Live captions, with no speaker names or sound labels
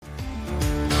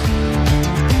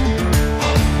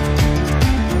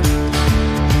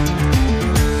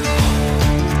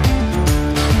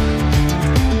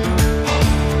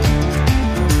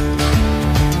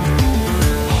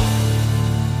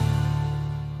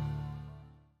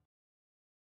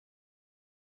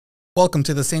Welcome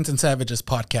to the Saints and Savages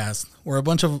podcast, where a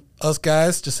bunch of us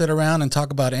guys just sit around and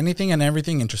talk about anything and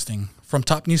everything interesting, from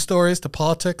top news stories to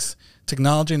politics,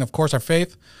 technology, and of course our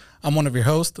faith. I'm one of your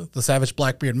hosts, the Savage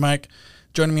Blackbeard Mike.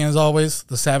 Joining me as always,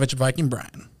 the Savage Viking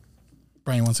Brian.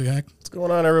 Brian, once again. What's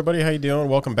going on, everybody? How you doing?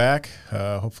 Welcome back.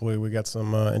 Hopefully we got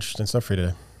some interesting stuff for you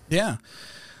today. Yeah.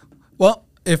 Well,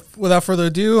 if without further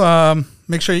ado,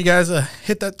 make sure you guys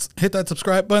hit that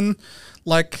subscribe button,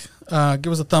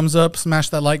 give us a thumbs up, smash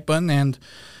that like button, and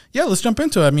yeah, let's jump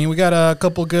into it. I mean, we got a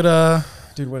couple good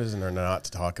Dude, what isn't there not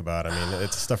to talk about? I mean,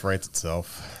 it's stuff writes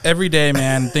itself. Every day,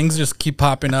 man, things just keep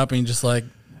popping up, and you just like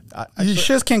you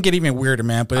just can't get even weirder,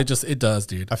 man. But it does,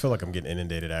 dude. I feel like I'm getting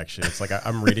inundated. Actually, it's like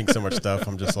I'm reading so much stuff.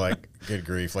 I'm just like, good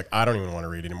grief! Like I don't even want to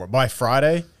read anymore. By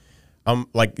Friday,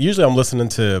 usually I'm listening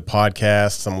to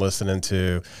podcasts. I'm listening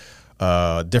to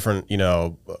different,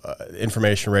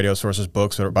 information, radio sources,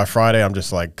 books. By Friday, I'm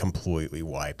just like completely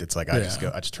wiped. It's like I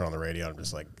just turn on the radio. And I'm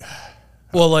just like,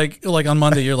 well, like on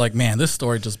Monday, you're like, man, this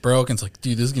story just broke. And it's like,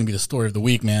 dude, this is gonna be the story of the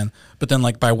week, man. But then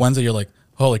like by Wednesday, you're like,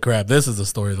 holy crap, this is the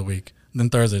story of the week. And then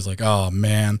Thursday's like, oh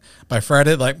man. By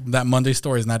Friday, like that Monday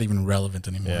story is not even relevant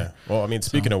anymore. Yeah. Well, I mean,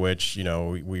 speaking of which,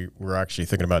 we're actually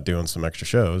thinking about doing some extra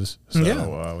shows.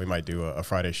 So we might do a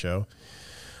Friday show.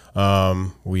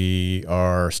 We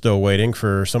are still waiting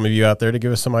for some of you out there to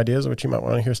give us some ideas of what you might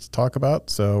want to hear us to talk about.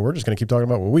 So we're just going to keep talking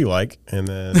about what we like. And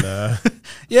then,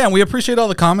 yeah, and we appreciate all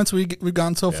the comments we've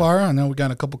gotten so far. I know we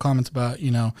got a couple comments about,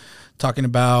 talking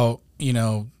about,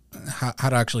 how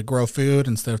to actually grow food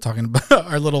instead of talking about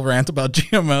our little rant about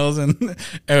GMOs and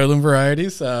heirloom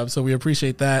varieties. So we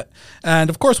appreciate that. And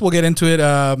of course we'll get into it,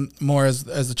 more as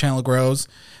the channel grows.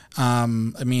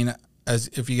 As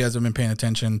if you guys have been paying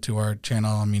attention to our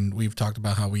channel, I mean, we've talked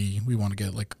about how we want to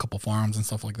get like a couple farms and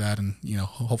stuff like that, and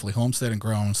hopefully homestead and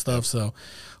grow our own stuff. So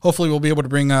hopefully we'll be able to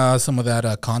bring some of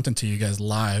that content to you guys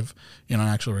live, and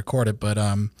actually record it. But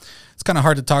it's kind of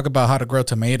hard to talk about how to grow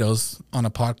tomatoes on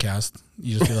a podcast.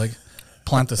 You just be like,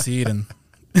 plant the seed and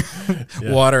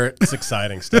water it. It's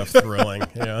exciting stuff, thrilling.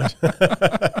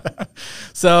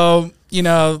 So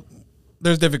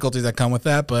there's difficulties that come with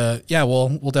that, but yeah,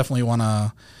 we'll definitely want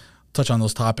to touch on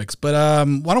those topics. But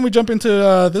why don't we jump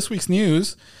into this week's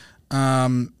news?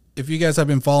 If you guys have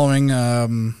been following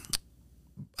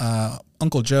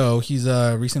Uncle Joe, he's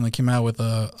recently came out with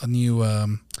a new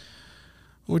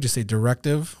what would you say,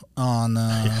 directive on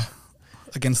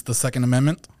against the Second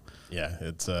Amendment. Yeah,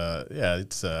 it's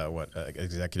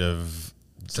executive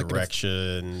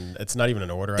direction. It's not even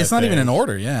an order. It's not even an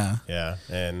order. Yeah. Yeah,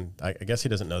 and I guess he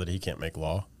doesn't know that he can't make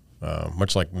law.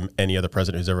 Much like any other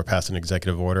president who's ever passed an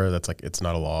executive order, that's like, it's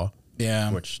not a law.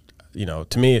 Yeah. Which,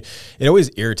 to me, it always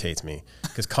irritates me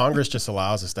because Congress just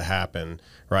allows this to happen,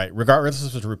 right? Regardless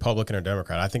if it's a Republican or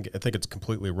Democrat. I think it's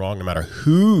completely wrong no matter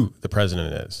who the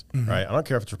president is, right? I don't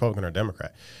care if it's Republican or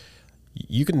Democrat.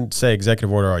 You can say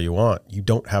executive order all you want. You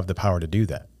don't have the power to do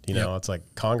that. It's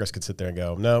like Congress could sit there and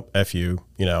go, nope, F you,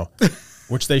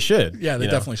 which they should. Yeah, they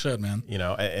definitely should, man.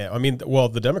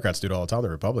 The Democrats do it all the time, the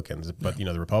Republicans, but,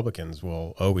 the Republicans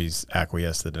will always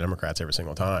acquiesce to the Democrats every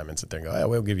single time and sit there and go,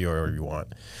 we'll give you whatever you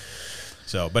want.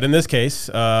 So, but in this case,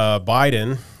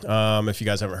 Biden, if you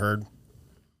guys haven't heard,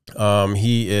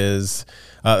 he is,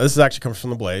 this actually comes from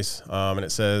The Blaze, and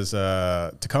it says,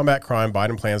 to combat crime,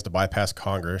 Biden plans to bypass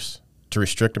Congress to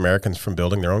restrict Americans from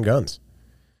building their own guns.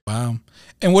 Wow.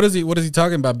 And what is he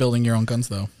talking about, building your own guns,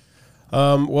 though?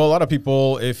 Well, a lot of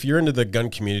people, if you're into the gun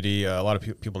community, a lot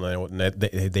of people know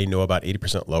they know about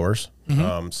 80% lowers.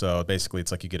 So basically,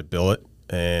 it's like you get a billet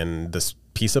and this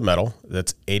piece of metal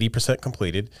that's 80%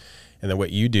 completed, and then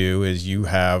what you do is you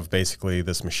have basically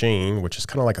this machine, which is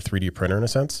kind of like a 3D printer in a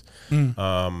sense.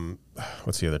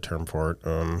 What's the other term for it?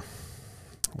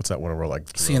 What's that one where like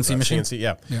CNC machine? CNC,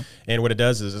 yeah. And what it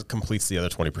does is it completes the other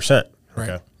 20%.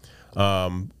 Okay.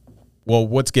 Right. Well,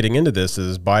 what's getting into this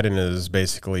is Biden is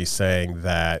basically saying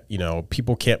that,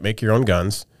 people can't make your own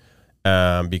guns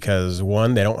because,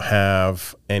 one, they don't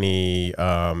have any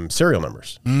serial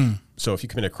numbers. So if you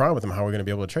commit a crime with them, how are we going to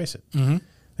be able to trace it? The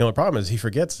only problem is he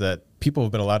forgets that people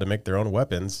have been allowed to make their own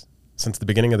weapons since the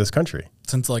beginning of this country.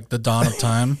 Since like the dawn of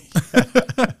time.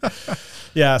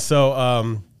 Yeah.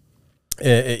 So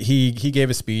he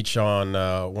gave a speech on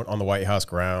the White House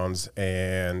grounds,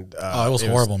 and it was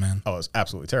horrible, man. Oh, it was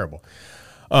absolutely terrible.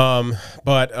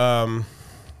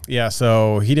 Yeah,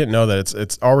 so he didn't know that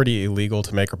it's already illegal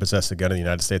to make or possess a gun in the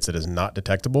United States that is not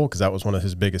detectable, because that was one of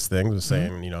his biggest things, was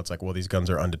saying, it's like, well, these guns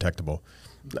are undetectable.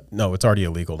 No, it's already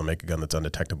illegal to make a gun that's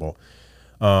undetectable.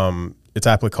 It's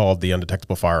aptly called the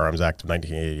Undetectable Firearms Act of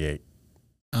 1988.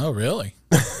 Oh, really?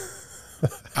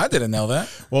 I didn't know that.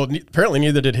 Well, apparently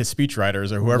neither did his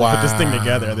speechwriters or whoever put this thing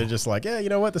together. Wow. They're just like, yeah, you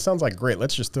know what? This sounds like great.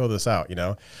 Let's just throw this out, you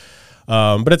know?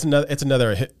 But it's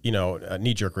another you know, a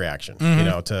knee-jerk reaction, you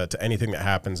know, to anything that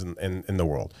happens in the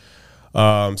world.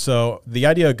 So the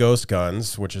idea of ghost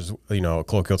guns, which is, you know, a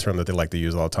colloquial term that they like to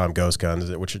use all the time, ghost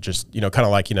guns, which are just, you know, kind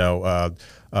of like, you know,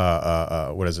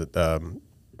 what is it? I'm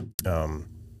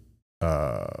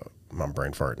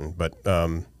brain farting, but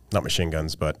not machine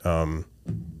guns, but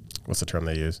what's the term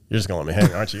they use? You're just gonna let me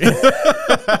hang, aren't you?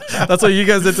 That's what you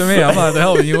guys did to me. I'm not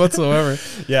helping you whatsoever.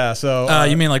 Yeah. So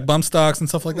you mean like bump stocks and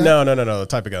stuff like that? No. The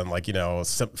type of gun, like, you know,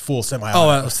 full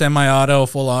semi-auto. Oh, semi-auto,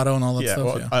 full auto, and all that stuff.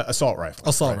 Well, Yeah. Assault rifle.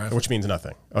 Assault rifle, which means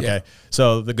nothing. Okay. Yeah.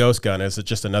 So the ghost gun is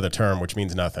just another term which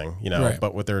means nothing. You know. Right.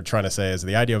 But what they're trying to say is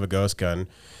the idea of a ghost gun,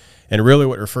 and really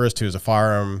what it refers to is a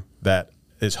firearm that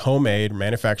is homemade,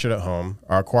 manufactured at home,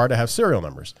 are required to have serial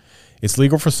numbers. It's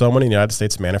legal for someone in the United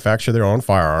States to manufacture their own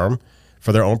firearm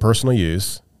for their own personal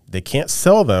use. They can't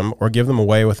sell them or give them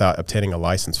away without obtaining a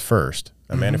license first,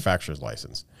 a manufacturer's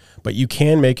license. But you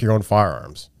can make your own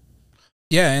firearms.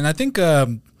 Yeah, and I think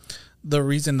the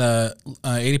reason the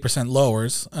 80%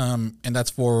 lowers, and that's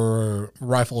for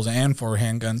rifles and for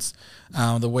handguns,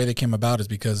 the way they came about is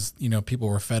because, you know, people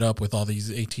were fed up with all these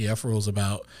ATF rules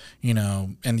about, you know,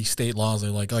 and these state laws.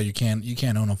 They're like, oh, you can't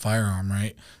own a firearm,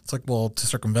 right? It's like, well, to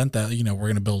circumvent that, you know, we're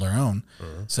going to build our own.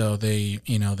 So they,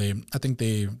 you know, I think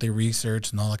they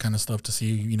researched and all that kind of stuff to see,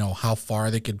 you know, how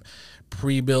far they could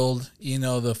pre-build, you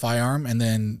know, the firearm, and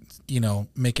then, you know,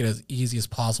 make it as easy as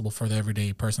possible for the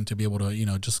everyday person to be able to, you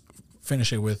know, just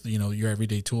finish it with, you know, your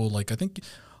everyday tool. Like, I think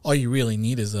all you really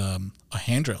need is a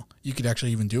hand drill. You could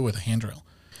actually even do it with a hand drill.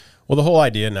 Well, the whole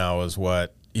idea now is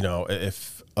what, you know,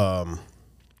 if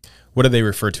what do they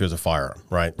refer to as a firearm,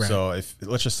 right? So if,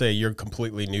 let's just say you're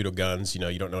completely new to guns, you know,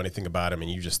 you don't know anything about them,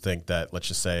 and you just think that, let's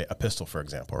just say a pistol, for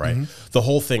example, right? The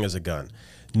whole thing is a gun.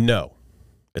 No,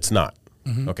 it's not.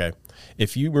 Okay.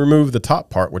 If you remove the top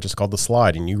part, which is called the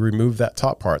slide, and you remove that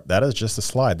top part, that is just a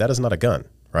slide. That is not a gun,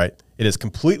 right? It is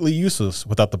completely useless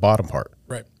without the bottom part.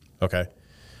 Right. Okay.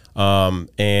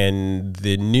 And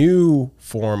the new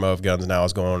form of guns now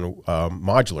is going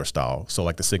modular style. So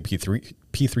like the SIG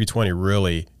P320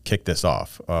 really kicked this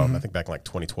off, I think back in like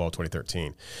 2012,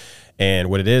 2013. And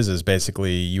what it is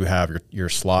basically you have your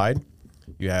slide,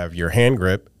 you have your hand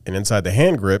grip, and inside the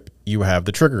hand grip, you have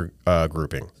the trigger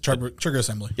grouping. Trigger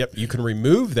assembly. Yep. You can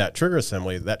remove that trigger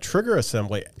assembly. That trigger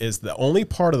assembly is the only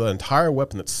part of the entire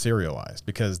weapon that's serialized,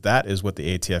 because that is what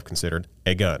the ATF considered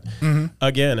a gun.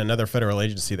 Again, another federal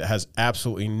agency that has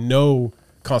absolutely no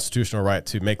constitutional right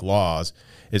to make laws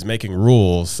is making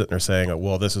rules, sitting there saying, oh,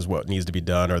 well, this is what needs to be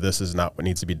done, or this is not what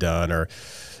needs to be done, or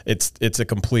it's a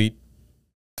complete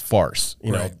farce,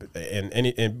 you know.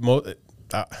 And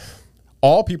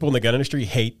all people in the gun industry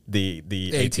hate the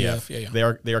ATF.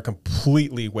 Yeah. They are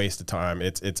completely wasted time.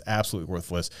 It's absolutely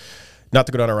worthless. Not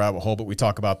to go down a rabbit hole, but we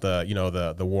talk about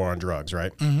the war on drugs,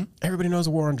 right? Everybody knows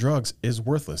the war on drugs is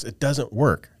worthless. It doesn't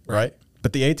work, right?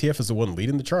 But the ATF is the one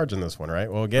leading the charge in this one,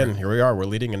 right? Well, again, here we are. We're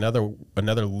leading another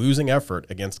losing effort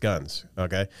against guns.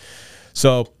 Okay,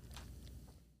 so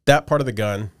that part of the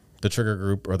gun, the trigger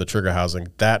group or the trigger housing,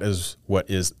 that is what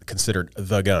is considered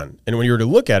the gun. And when you were to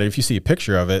look at it, if you see a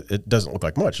picture of it, it doesn't look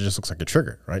like much. It just looks like a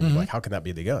trigger, right? You're like, how can that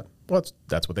be the gun? Well,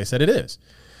 that's what they said it is.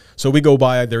 So we go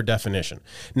by their definition.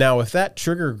 Now, if that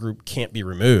trigger group can't be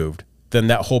removed, then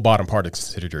that whole bottom part is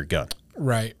considered your gun.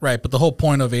 Right. But the whole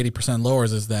point of 80%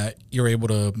 lowers is that you're able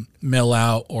to mill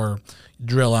out or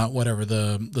drill out whatever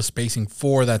the spacing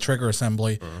for that trigger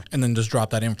assembly, and then just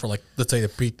drop that in for, like, let's say the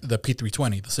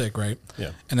P320, the SIG, right?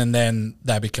 Yeah. And then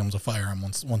that becomes a firearm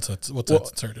once that's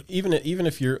inserted. Even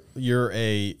if you're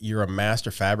a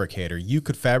master fabricator, you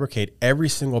could fabricate every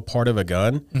single part of a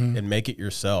gun and make it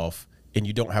yourself, and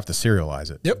you don't have to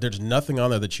serialize it. Yep. There's nothing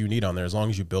on there that you need on there as long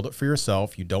as you build it for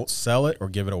yourself. You don't sell it or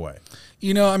give it away.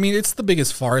 You know, I mean, it's the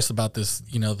biggest farce about this,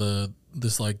 you know,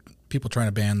 this like people trying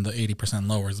to ban the 80%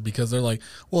 lowers, because they're like,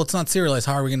 well, it's not serialized.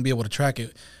 How are we going to be able to track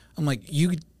it? I'm like,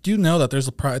 you do know that there's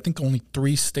I think only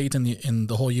 3 states in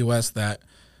the whole U.S. that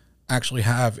actually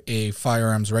have a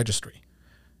firearms registry.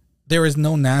 There is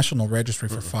no national registry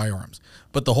for firearms.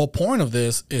 But the whole point of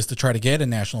this is to try to get a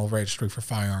national registry for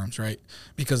firearms, right?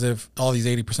 Because if all these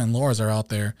 80% lowers are out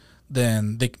there,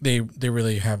 then they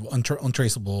really have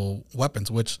untraceable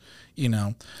weapons, which, you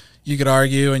know, you could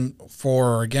argue for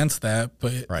or against that,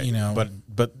 but, you know.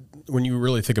 But when you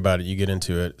really think about it, you get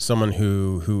into it, someone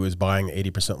who is buying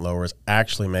 80% lowers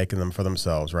actually making them for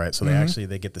themselves, right? So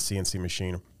they get the CNC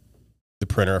machine the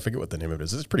printer. I forget what the name of it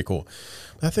is. It's pretty cool.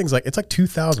 That thing's like, it's like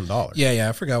 $2,000. Yeah,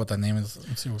 I forgot what that name is.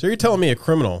 Let's see So you're telling me a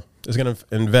criminal is going to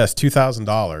invest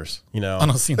 $2,000, you know, on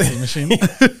a CNC machine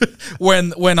when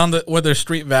their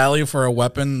street value for a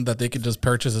weapon that they could just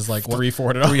purchase is like what,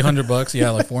 $300?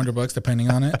 Yeah, like $400 depending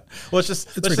on it. Well, let's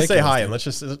just say high end. Let's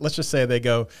just say they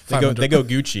go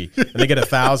Gucci and they get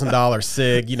 $1,000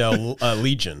 Sig, you know,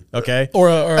 Legion, okay, or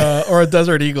a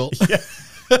Desert Eagle. Yeah.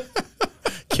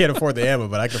 Can't afford the ammo,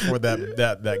 but I can afford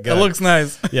that gun. It looks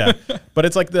nice. Yeah, but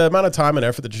it's like the amount of time and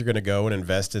effort that you're going to go and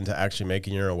invest into actually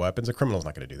making your own weapons. A criminal's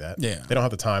not going to do that. Yeah, they don't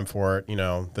have the time for it. You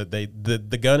know that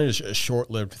the gun is a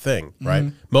short-lived thing,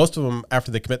 right? Most of them, after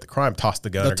they commit the crime, toss the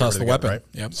gun. Toss the weapon, right?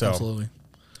 Yep, so, absolutely.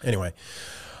 Anyway,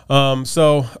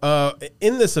 so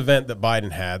in this event that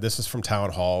Biden had, this is from Town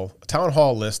Hall. Town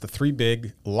Hall lists the 3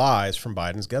 big lies from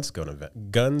Biden's ghost gun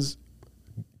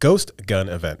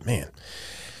event. Man.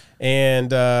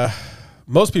 And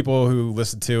most people who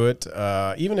listen to it,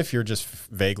 even if you're just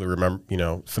vaguely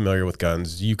familiar with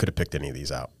guns, you could have picked any of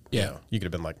these out. Yeah, you know? You could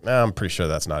have been like, nah, I'm pretty sure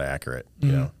that's not accurate.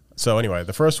 You know. So anyway,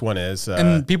 the first one is,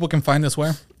 and people can find this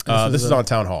where this is on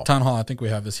Town Hall. Town Hall. I think we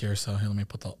have this here. So here, let me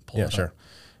pull yeah, it sure. up.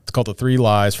 It's called the 3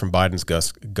 lies from Biden's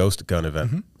ghost gun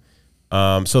event.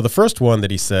 So the first one that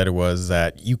he said was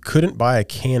that you couldn't buy a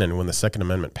cannon when the Second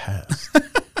Amendment passed.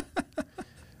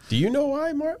 Do you know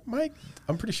why, Mike?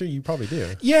 I'm pretty sure you probably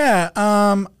do. Yeah,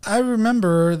 I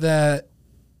remember that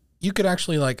you could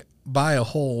actually like buy a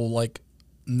whole like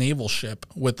naval ship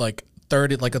with like a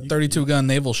 32 gun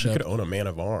naval ship. You could own a man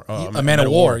of war. A man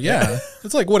of war. Yeah,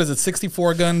 it's like, what is it,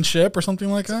 64 gun ship or something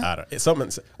like that? It's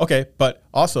something. Okay, but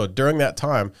also during that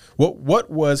time, what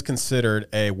was considered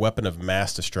a weapon of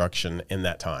mass destruction in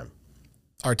that time?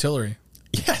 Artillery.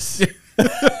 Yes.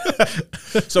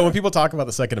 So when people talk about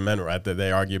the Second Amendment, right,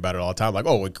 they argue about it all the time. Like,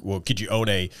 oh, well, could you own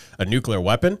a nuclear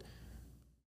weapon?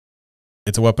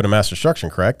 It's a weapon of mass destruction,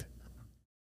 correct?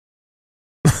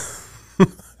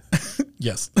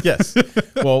 Yes. Yes.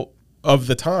 Well, of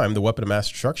the time, the weapon of mass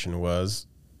destruction was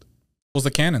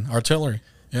the cannon, artillery.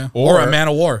 Yeah. Or a man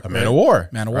of war. A man of war.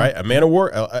 Man of war. Right? A man of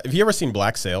war. Have you ever seen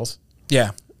Black Sails?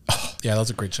 Yeah. Yeah, that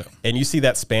was a great show. And you see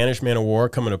that Spanish man of war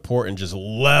coming to port and just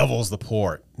levels the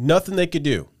port. Nothing they could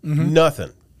do.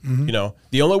 Nothing. You know,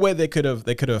 the only way they could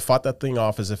have fought that thing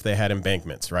off is if they had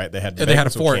embankments, right? They had a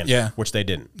fort, which they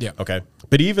didn't. Yeah. Okay.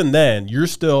 But even then, you're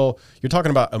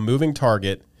talking about a moving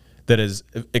target that is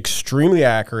extremely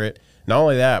accurate. Not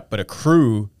only that, but a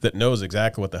crew that knows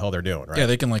exactly what the hell they're doing, right? Yeah,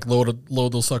 they can like load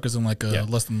those suckers in like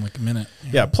less than like a minute.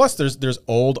 Yeah. Plus, there's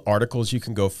old articles you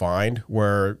can go find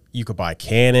where you could buy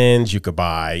cannons, you could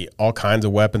buy all kinds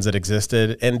of weapons that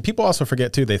existed, and people also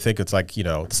forget too. They think it's like, you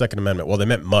know, the Second Amendment. Well, they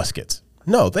meant muskets.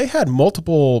 No, they had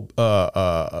multiple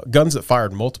guns that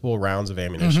fired multiple rounds of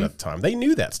ammunition at the time. They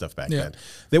knew that stuff back then.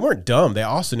 They weren't dumb. They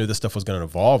also knew this stuff was going to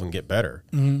evolve and get better.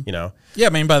 You know. Yeah, I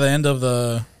mean, by the end of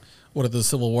the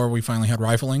Civil War, we finally had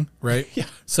rifling, right? Yeah.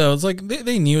 So it's like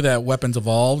they knew that weapons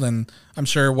evolved, and I'm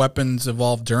sure weapons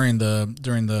evolved during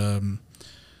the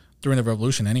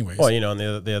Revolution, anyways. Well, you know, and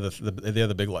the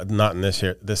other big lie, not in this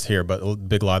here, but the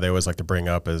big lie they always like to bring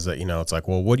up is that, you know, it's like,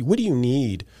 well, what do you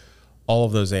need all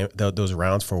of those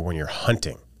rounds for when you're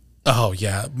hunting? Oh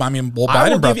yeah, I mean, well,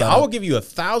 Biden brought that up. I will give you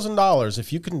 $1,000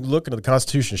 if you can look into the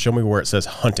Constitution and show me where it says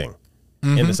hunting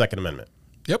in the Second Amendment.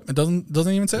 Yep, it doesn't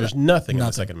even say There's nothing in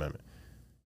the Second Amendment.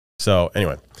 So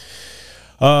anyway,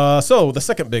 so the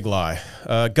second big lie: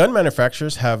 gun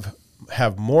manufacturers have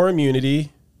more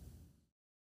immunity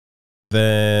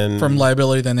from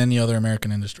liability than any other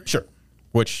American industry. Sure,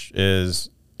 which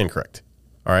is incorrect.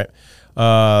 All right,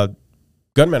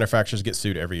 gun manufacturers get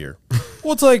sued every year.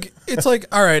 Well, it's like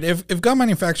all right, if gun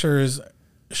manufacturers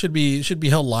should be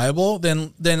held liable,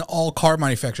 then all car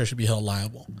manufacturers should be held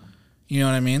liable. You know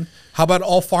what I mean? How about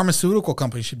all pharmaceutical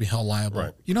companies should be held liable?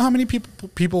 Right. You know how many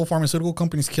people pharmaceutical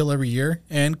companies kill every year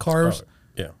and cars?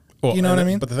 Yeah. Well, you know what I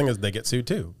mean? But the thing is, they get sued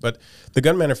too. But the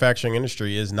gun manufacturing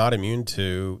industry is not immune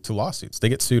to lawsuits. They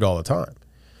get sued all the time.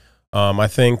 I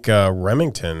think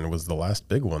Remington was the last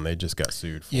big one they just got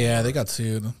sued for. Yeah, they got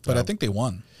sued, but I think they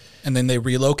won. And then they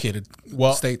relocated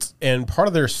states. And part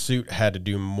of their suit had to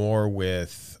do more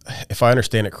with, if I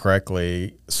understand it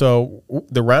correctly, so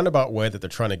the roundabout way that they're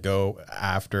trying to go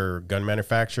after gun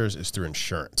manufacturers is through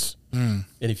insurance. And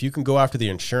if you can go after the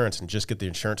insurance and just get the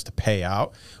insurance to pay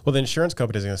out, well, the insurance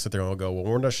company is going to sit there and go, well,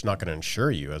 we're just not going to insure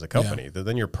you as a company. Yeah.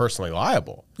 Then you're personally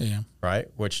liable. Yeah. Right?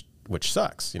 Which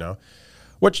sucks, you know?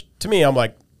 Which, to me, I'm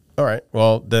like, all right,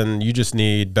 well, then you just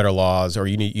need better laws, or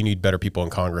you need better people in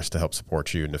Congress to help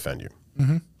support you and defend you.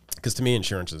 Because to me,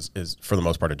 insurance is for the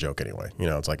most part a joke anyway. You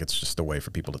know, it's like it's just a way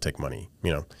for people to take money,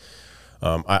 you know.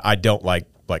 I don't like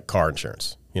car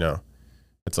insurance. You know,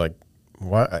 it's like,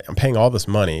 why I'm paying all this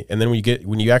money, and then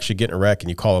when you actually get in a wreck and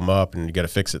you call them up and you got to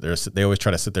fix it, they always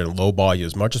try to sit there and lowball you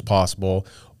as much as possible,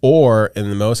 or in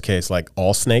the most case, like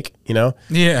Allsnake, you know,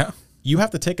 Yeah. you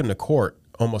have to take them to court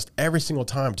almost every single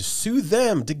time to sue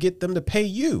them to get them to pay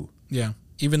you. Yeah.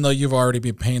 Even though you've already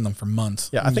been paying them for months.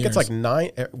 Yeah, I think it's like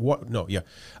 9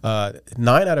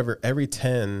 out of every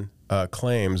 10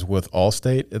 claims with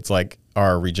Allstate, it's like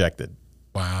are rejected.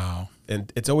 Wow.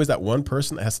 And it's always that one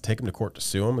person that has to take them to court to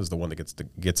sue them is the one that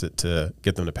gets it to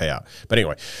get them to pay out. But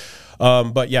anyway,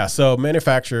 but yeah, so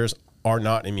manufacturers are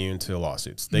not immune to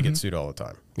lawsuits. They get sued all the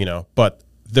time, you know, but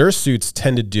their suits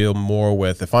tend to deal more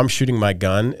with if I'm shooting my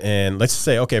gun and let's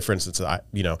say, okay, for instance, I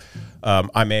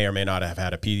may or may not have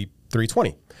had a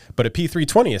P320, but a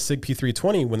P320, a SIG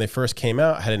P320, when they first came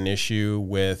out, had an issue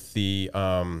with the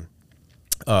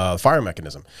fire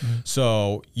mechanism.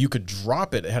 So you could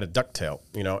drop it. It had a ducktail,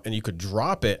 you know, and you could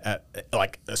drop it at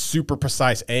like a super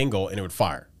precise angle and it would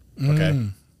fire. Okay.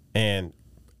 And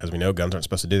as we know, guns aren't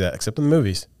supposed to do that except in the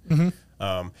movies.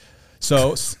 So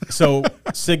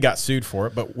SIG got sued for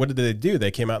it, but what did they do? They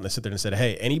came out and they sit there and said,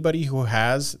 hey, anybody who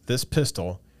has this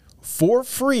pistol for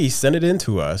free, send it in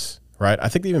to us. Right, I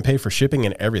think they even pay for shipping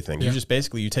and everything. Yeah. You just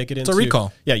basically take it into a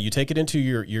recall. Yeah, you take it into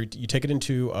you take it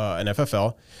into an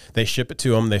FFL. They ship it to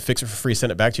them. They fix it for free,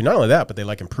 send it back to you. Not only that, but they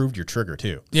like improved your trigger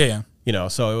too. Yeah. You know,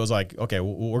 so it was like, okay,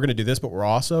 well, we're going to do this, but we're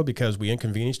also, because we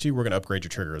inconvenienced you, we're going to upgrade your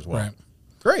trigger as well. Right.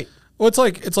 Great. Well, it's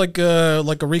like a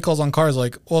recalls on cars.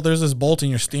 Like, well, there's this bolt in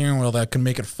your steering wheel that can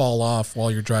make it fall off while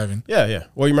you're driving. Yeah.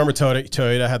 Well, you remember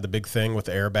Toyota had the big thing with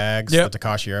the airbags, the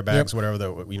Takashi airbags, whatever,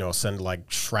 that send like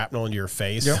shrapnel into your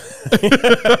face.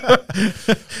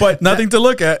 But nothing to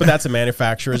look at. But that's a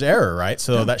manufacturer's error, right?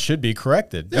 So that should be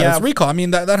corrected. Yeah, it's recall. I mean,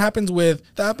 that happens with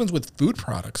food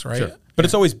products, right? Sure. But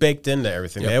it's always baked into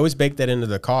everything. They always bake that into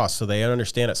the cost, so they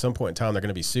understand at some point in time they're going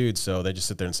to be sued. So they just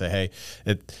sit there and say,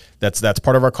 "Hey, that's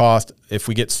part of our cost. If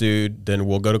we get sued, then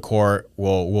we'll go to court.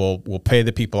 We'll pay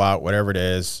the people out, whatever it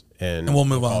is, and we'll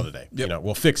move on today. You know,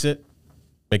 we'll fix it,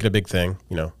 make it a big thing.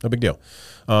 You know, no big deal."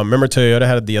 Remember Toyota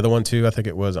had the other one too. I think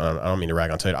it was. I don't mean to rag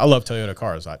on Toyota. I love Toyota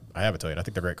cars. I have a Toyota. I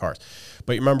think they're great cars.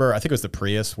 But you remember, I think it was the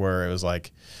Prius where it was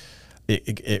like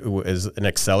it was an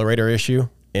accelerator issue.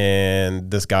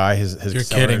 And this guy, his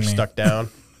accelerator stuck down.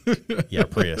 Yeah,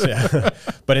 Prius. Yeah,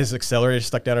 but his accelerator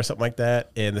stuck down or something like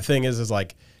that. And the thing is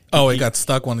like, it got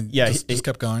stuck when it just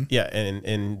kept going. Yeah,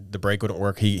 and the brake wouldn't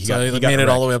work. He made it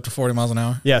all the way up to 40 miles an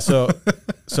hour. Yeah, so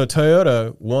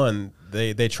Toyota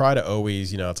they try to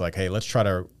always, you know, it's like, hey, let's try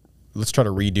to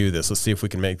redo this. Let's see if we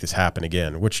can make this happen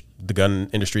again, which the gun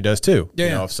industry does too. Yeah,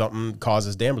 you know, if something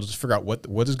causes damage, let's figure out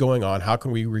what is going on. How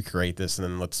can we recreate this? And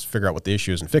then let's figure out what the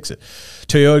issue is and fix it.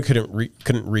 Toyota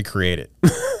couldn't recreate it,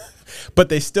 but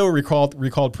they still recalled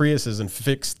Priuses and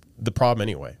fixed the problem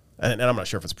anyway. And I'm not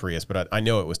sure if it's Prius, but I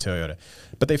know it was Toyota.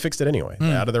 But they fixed it anyway.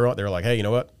 Out of their own, they were like, hey, you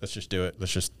know what? Let's just do it.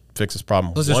 Let's just fix this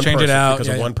problem. Let's just change it out.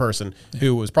 Because of one person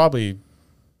who was probably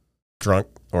drunk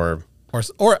or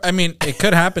I mean, it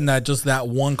could happen that just that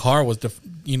one car was,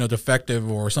 defective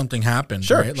or something happened.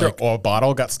 Sure, right? sure. Like, or a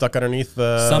bottle got stuck underneath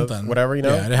something, whatever, you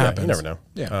know. Yeah, it happens. You never know.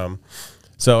 Yeah.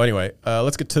 So anyway,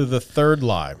 let's get to the third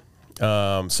lie.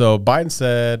 So Biden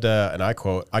said, and I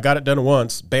quote, "I got it done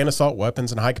once, ban assault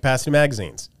weapons and high-capacity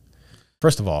magazines."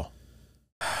 First of all,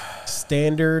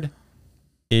 standard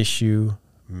issue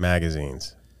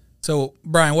magazines. So,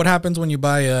 Brian, what happens when you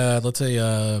buy, let's say,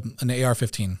 an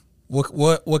AR-15?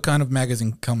 What kind of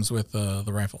magazine comes with the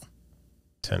rifle?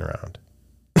 10 round.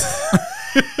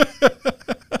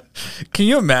 Can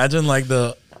you imagine like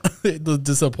the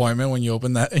disappointment when you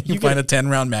open that and you find a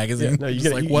 10-round magazine? Yeah, no, you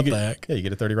get like, what the heck? Yeah, you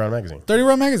get a 30-round magazine.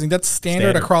 30-round magazine. That's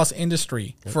standard across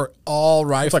industry for all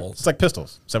rifles. It's like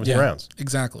pistols, 17 rounds.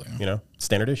 Exactly. You know,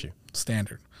 standard issue.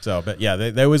 Standard. So, but yeah,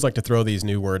 they always like to throw these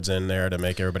new words in there to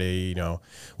make everybody, you know,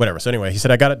 whatever. So anyway, he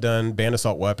said, I got it done, banned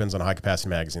assault weapons on high-capacity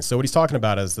magazines. So what he's talking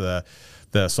about is the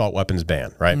assault weapons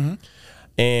ban, right? Mm-hmm.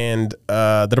 And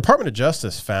the Department of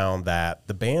Justice found that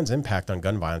the ban's impact on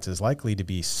gun violence is likely to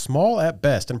be small at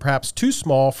best and perhaps too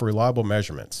small for reliable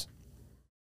measurements.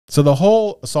 So the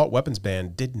whole assault weapons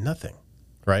ban did nothing,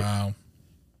 right? Wow.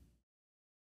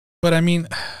 But I mean,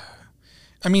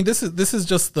 this is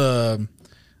just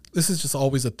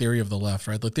always a theory of the left,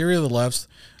 right? The theory of the left,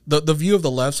 the view of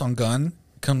the lefts on gun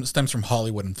stems from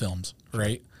Hollywood and films,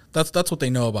 right? That's what they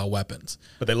know about weapons.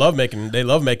 But they love making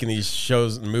these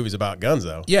shows and movies about guns,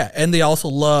 though. Yeah, and they also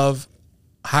love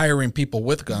hiring people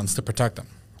with guns to protect them,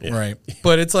 right?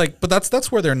 But it's like, that's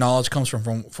where their knowledge comes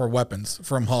from for weapons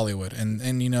from Hollywood,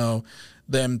 and you know,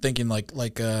 them thinking like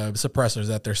suppressors,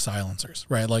 that they're silencers,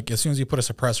 right? Like as soon as you put a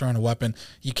suppressor on a weapon,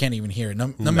 you can't even hear it.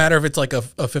 No matter if it's like a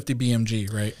 50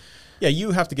 BMG, right? Yeah,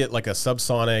 you have to get like a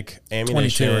subsonic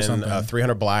ammunition, or something. a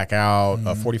 300 blackout,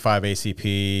 a 45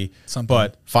 ACP, Something.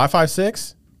 but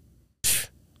 5.56,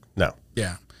 no.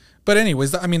 Yeah. But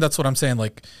anyways, I mean, that's what I'm saying.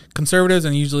 Like conservatives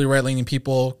and usually right-leaning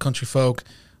people, country folk,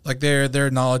 like their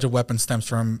knowledge of weapons stems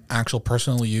from actual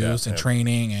personal use and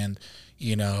training and,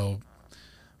 you know,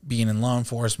 being in law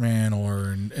enforcement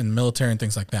or in military and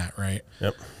things like that, right?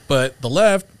 Yep. But the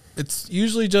left, it's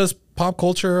usually just pop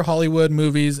culture, Hollywood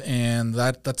movies, and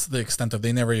that's the extent of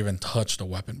they never even touched a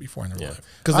weapon before in their life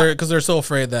because they're so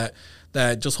afraid that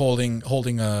just holding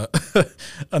a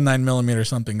a 9mm or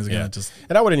something is gonna just.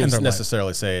 And I wouldn't even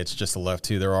necessarily say it's just the left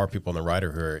too. There are people in the right who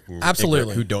are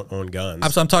absolutely who don't own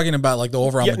guns. I'm talking about like the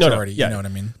overall majority. You know what I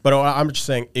mean? But I'm just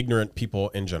saying ignorant people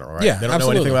in general, right? Yeah, they don't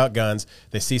know anything about guns.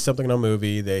 They see something in a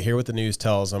movie, they hear what the news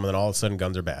tells them, and then all of a sudden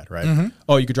guns are bad, right?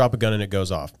 Oh, you could drop a gun and it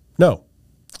goes off. No.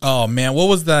 Oh man, what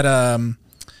was that?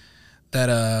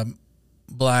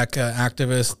 Black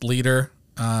activist leader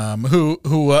who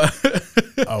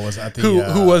was that the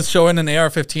who was showing an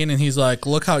AR-15 and he's like,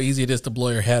 look how easy it is to blow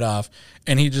your head off,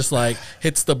 and he just like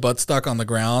hits the buttstock on the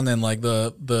ground and like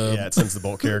it sends the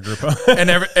bolt carrier group up. and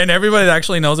everybody that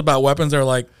actually knows about weapons are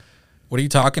like, what are you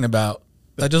talking about?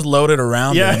 That just loaded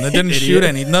around him. That didn't shoot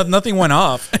any. Nothing went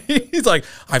off. He's like,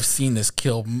 I've seen this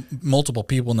kill multiple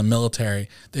people in the military.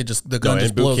 The gun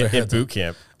just blows their heads. In boot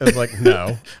camp, it was like,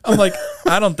 no. I'm like,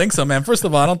 I don't think so, man. First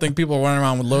of all, I don't think people are running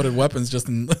around with loaded weapons just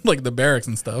in like the barracks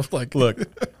and stuff. Like, look,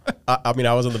 I mean,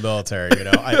 I was in the military, you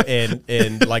know,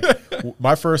 and like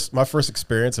my first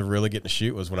experience of really getting to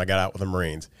shoot was when I got out with the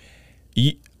Marines.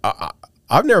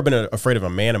 I've never been afraid of a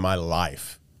man in my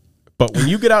life. But when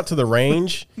you get out to the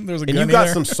range and you got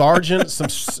some sergeant, some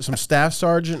staff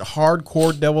sergeant,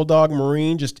 hardcore devil dog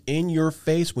Marine just in your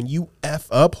face when you F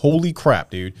up, holy crap,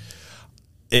 dude.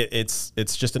 It's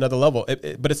just another level.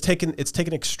 But it's taken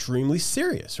extremely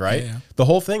serious, right? Yeah. The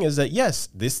whole thing is that, yes,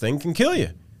 this thing can kill you,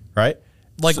 right?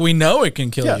 Like we know it can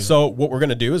kill you. So what we're going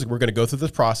to do is we're going to go through this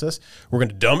process. We're going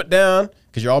to dumb it down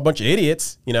because you're all a bunch of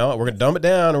idiots, you know. We're going to dumb it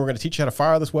down and we're going to teach you how to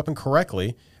fire this weapon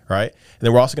correctly. Right. And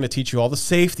then we're also going to teach you all the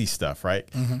safety stuff. Right.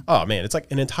 Oh, man, it's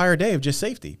like an entire day of just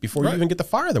safety before you even get to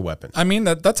fire the weapon. I mean,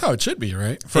 that's how it should be.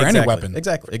 Right. For any weapon.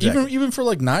 Exactly. Even for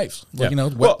like knives, like, you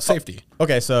know, safety.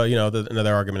 Okay. So, you know,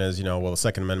 another argument is, you know, well, the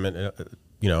Second Amendment,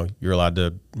 you know, you're allowed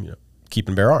to, you know, keep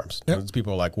and bear arms. Yep.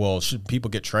 People are like, well, should people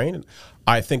get trained?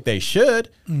 I think they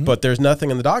should, but there's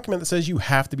nothing in the document that says you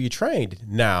have to be trained.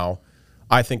 Now,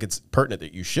 I think it's pertinent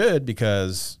that you should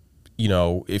because, you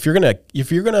know, if you're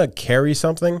gonna carry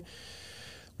something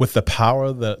with the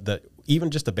power that even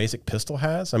just a basic pistol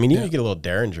has, I mean, you get a little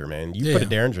Derringer, man. You put a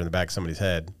Derringer in the back of somebody's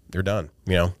head, they're done.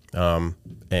 You know,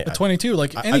 a 22,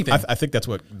 like anything. I think that's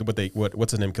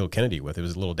what's his name killed Kennedy with. It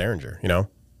was a little Derringer. You know,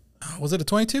 was it a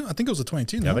 22? I think it was a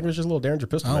 22. Yeah, I think it was just a little Derringer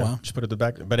pistol. Oh, wow. Just put it at the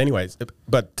back. But anyways,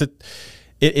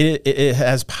 it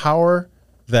has power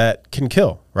that can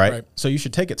kill, right? So you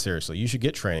should take it seriously. You should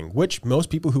get training, which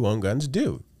most people who own guns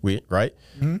do. Right?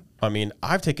 I mean,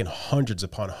 I've taken hundreds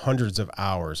upon hundreds of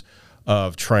hours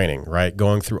of training, right?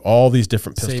 Going through all these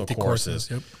different pistol courses.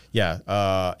 Yep.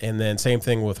 Yeah. And then same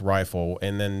thing with rifle.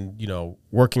 And then, you know,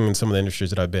 working in some of the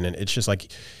industries that I've been in, it's just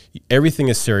like everything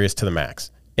is serious to the max.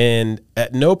 And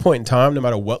at no point in time, no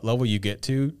matter what level you get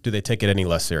to, do they take it any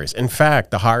less serious. In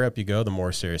fact, the higher up you go, the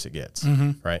more serious it gets,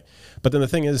 right? But then the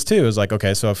thing is, too, is like,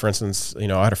 okay, so for instance, you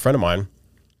know, I had a friend of mine,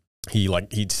 he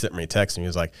sent me a text and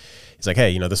he's like, hey,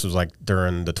 you know, this was like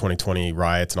during the 2020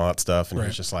 riots and all that stuff. And he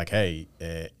was just like, hey,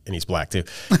 and he's black too.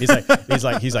 He's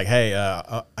like, hey,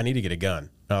 I need to get a gun.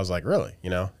 And I was like, really?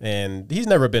 You know, and he's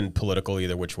never been political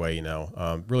either which way, you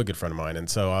know, really good friend of mine. And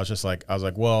so I was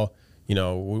like, well, you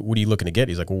know, what are you looking to get?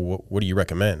 He's like, well, what do you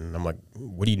recommend? And I'm like,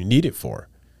 what do you need it for?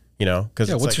 You know, because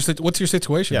what's your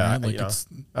situation? Yeah, right? Like, you know,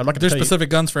 I'm not there's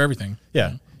specific guns for everything.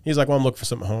 Yeah. He's like, well, I'm looking for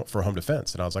something for home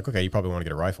defense. And I was like, okay, you probably want to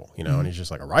get a rifle, you know? And he's just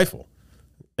like, a rifle?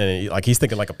 And he's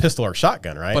thinking like a pistol or a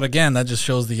shotgun, right? But again, that just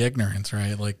shows the ignorance,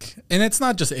 right? Like, and it's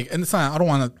not just, and it's not, I don't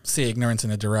want to say ignorance in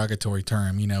a derogatory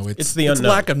term, you know, it's the unknown.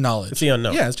 Lack of knowledge. It's the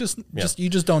unknown. Yeah, it's just you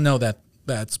just don't know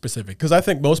that specific. Because I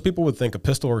think most people would think a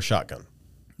pistol or a shotgun.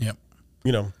 Yep.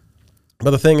 You know,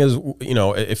 but the thing is, you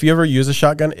know, if you ever use a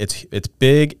shotgun, it's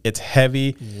big, it's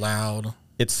heavy, loud.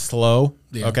 It's slow,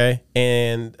 okay,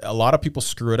 and a lot of people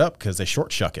screw it up because they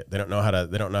short shuck it. They don't know how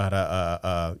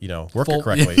to, you know, work it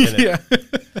correctly. And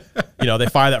you know, they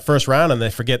fire that first round and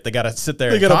they forget they got to sit there.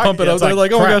 They got to pump it up. They're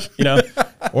like, oh my gosh, you know.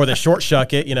 or they short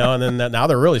shuck it, and then now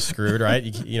they're really screwed, right?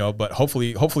 But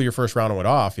hopefully your first round went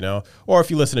off, or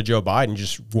if you listen to Joe Biden,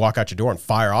 just walk out your door and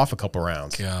fire off a couple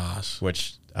rounds. Gosh.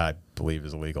 Which I believe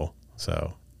is illegal.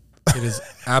 So it is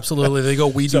absolutely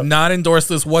illegal. We do not endorse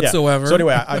this whatsoever. Yeah. So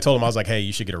anyway, I told him, I was like, hey,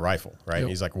 you should get a rifle, right? Yep. And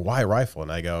he's like, well, why a rifle?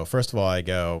 And I go, first of all,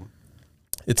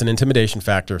 it's an intimidation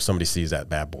factor if somebody sees that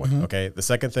bad boy, okay? The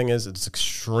second thing is it's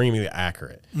extremely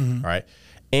accurate, all right?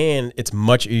 And it's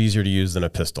much easier to use than a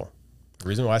pistol. The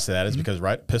reason why I say that is because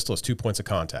pistol is 2 points of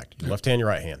contact. Your left hand, your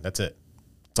right hand. That's it.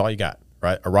 That's all you got,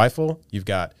 right? A rifle, you've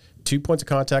got 2 points of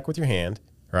contact with your hand,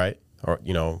 right? Or,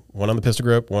 one on the pistol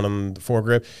grip, one on the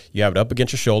foregrip. You have it up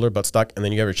against your shoulder, butt stuck, and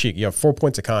then you have your cheek. You have 4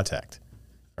 points of contact,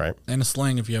 right? And a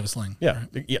sling if you have a sling. Yeah,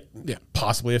 right? yeah.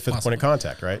 Possibly a fifth point of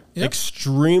contact, right? Yep.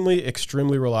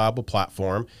 Extremely reliable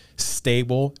platform,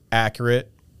 stable,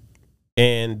 accurate,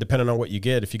 and depending on what you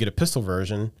get, if you get a pistol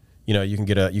version, you can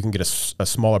get a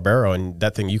smaller barrel, and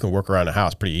that thing you can work around the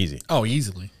house pretty easy. Oh,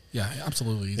 easily. Yeah,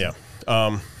 absolutely easy. Yeah.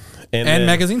 And then,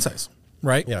 magazine size,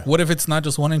 right? Yeah. What if it's not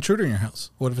just one intruder in your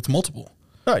house? What if it's multiple?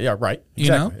 Oh, yeah, right.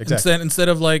 Exactly. Exactly. Instead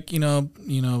of like, a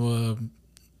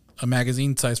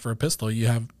magazine size for a pistol, you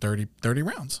have 30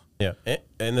 rounds. Yeah.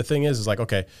 And the thing is like,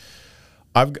 okay,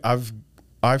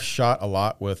 I've shot a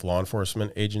lot with law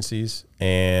enforcement agencies,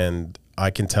 and I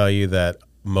can tell you that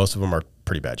most of them are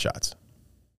pretty bad shots.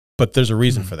 But there's a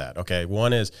reason for that, okay?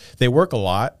 One is they work a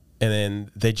lot, and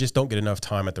then they just don't get enough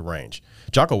time at the range.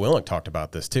 Jocko Willink talked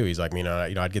about this too. He's like,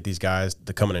 I'd get these guys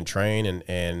to come in and train,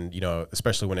 and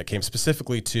especially when it came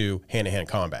specifically to hand-to-hand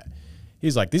combat.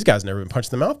 He's like, these guys never been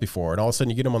punched in the mouth before, and all of a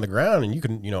sudden you get them on the ground, and you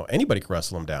can, anybody can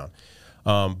wrestle them down.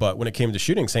 But when it came to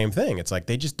shooting, same thing. It's like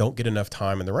they just don't get enough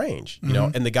time in the range,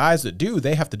 And the guys that do,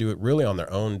 they have to do it really on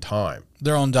their own time,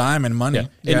 their own dime and money.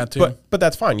 Yeah, but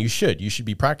that's fine. You should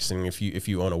be practicing if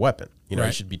you own a weapon.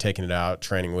 You should be taking it out,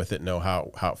 training with it, know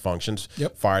how it functions.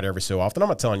 Yep. Fire it every so often. I'm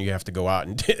not telling you have to go out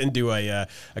and do a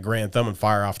grand thumb and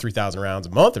fire off 3,000 rounds a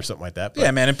month or something like that. But,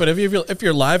 yeah, man. But if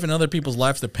your life and other people's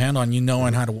lives depend on you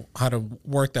knowing how to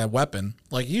work that weapon,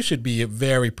 like you should be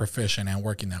very proficient at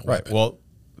working that weapon. Well.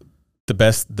 The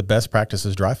best practice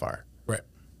is dry fire. Right.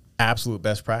 Absolute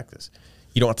best practice.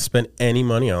 You don't have to spend any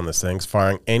money on this thing,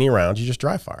 firing any rounds. You just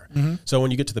dry fire. So when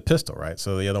you get to the pistol, right?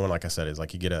 So the other one, like I said, is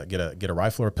like you get a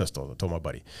rifle or a pistol. I told my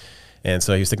buddy, and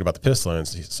so he was thinking about the pistol, and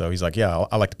so he's like, "Yeah,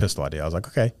 I like the pistol idea." I was like,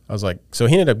 "Okay." I was like, so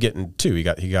he ended up getting two. He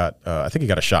got I think he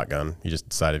got a shotgun. He just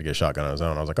decided to get a shotgun on his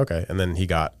own. I was like, "Okay," and then he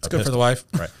got it's good pistol for the wife,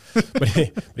 right? But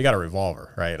he got a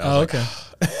revolver, right? I was okay.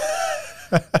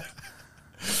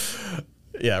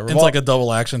 Yeah, it's like a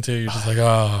double action too. You're just like,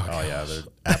 oh yeah, they're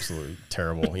absolutely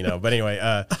terrible, But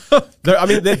anyway,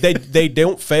 they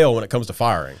don't fail when it comes to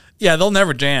firing. Yeah, they'll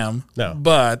never jam. No,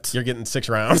 but you're getting 6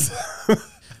 rounds.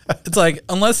 It's like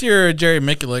unless you're Jerry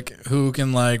Mikulik who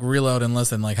can like reload in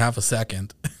less than like half a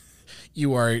second.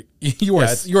 You are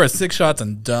 6 shots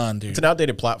and done, dude. It's an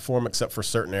outdated platform except for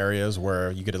certain areas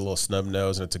where you get a little snub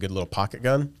nose and it's a good little pocket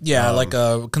gun. Yeah, like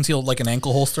a concealed, like an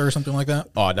ankle holster or something like that.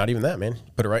 Oh, not even that, man.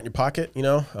 Put it right in your pocket.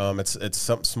 It's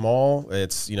something small.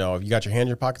 It's if you got your hand in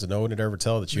your pockets, no one would ever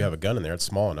tell that you have a gun in there. It's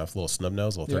small enough, little snub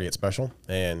nose, little 38 special,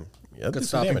 and good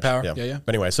stopping power. Yeah.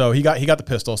 But anyway, so he got the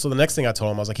pistol. So the next thing I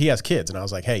told him, I was like, he has kids, and I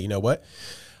was like, hey, you know what?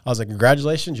 I was like,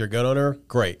 congratulations, you're a gun owner,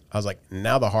 great. I was like,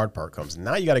 now the hard part comes.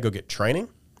 Now you got to go get training.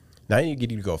 Now you need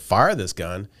to go fire this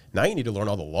gun. Now you need to learn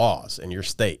all the laws in your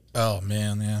state. Oh,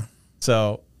 man, yeah.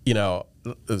 So,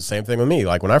 the same thing with me.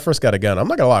 Like when I first got a gun, I'm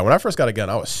not going to lie. When I first got a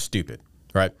gun, I was stupid,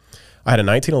 right? I had a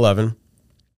 1911.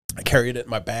 I carried it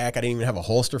in my back. I didn't even have a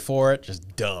holster for it.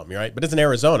 Just dumb, right? But it's in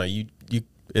Arizona.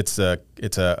 It's a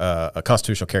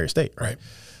constitutional carry state, right?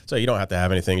 So you don't have to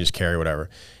have anything. Just carry whatever.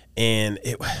 And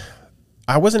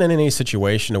I wasn't in any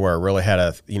situation where I really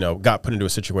had got put into a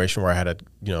situation where I had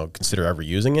to, consider ever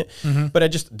using it. But it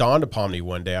just dawned upon me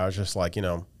one day. I was just like,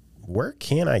 where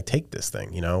can I take this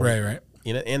thing? Right.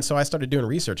 And so I started doing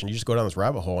research, and you just go down this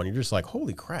rabbit hole, and you're just like,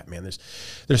 holy crap, man!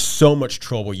 There's so much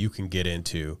trouble you can get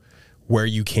into, where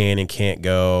you can and can't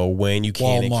go, when you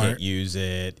can and can't use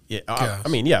it.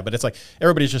 But it's like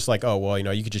everybody's just like, oh well,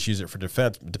 you could just use it for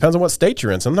defense. Depends on what state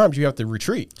you're in. Sometimes you have to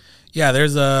retreat. Yeah,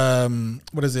 there's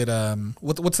what is it?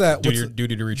 What's that?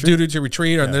 Duty to retreat. Duty to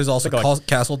retreat, and there's also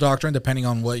castle doctrine, depending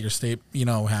on what your state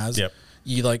has. Yep.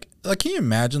 You like can you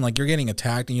imagine like you're getting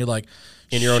attacked and you're like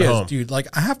in your own home, dude? Like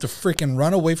I have to freaking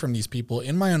run away from these people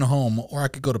in my own home, or I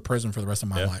could go to prison for the rest of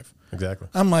my life. Exactly.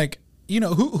 I'm like,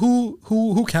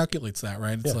 who calculates that,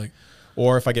 right? It's like.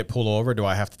 Or if I get pulled over, do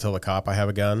I have to tell the cop I have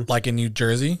a gun? Like in New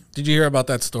Jersey, did you hear about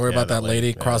that story about that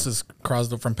lady crossed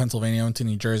from Pennsylvania into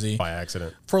New Jersey by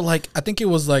accident for I think it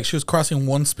was like she was crossing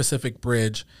one specific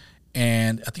bridge,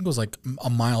 and I think it was like a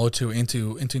mile or two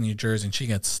into New Jersey, and she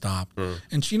gets stopped.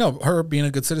 And she, her being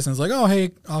a good citizen is like, oh,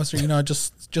 hey, officer,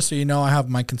 just so you know, I have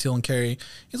my conceal and carry.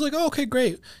 He's like, oh, okay,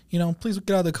 great. Please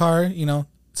get out of the car.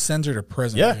 Sends her to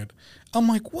prison, dude. I'm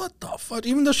like, what the fuck?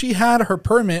 Even though she had her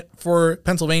permit for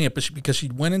Pennsylvania, but because she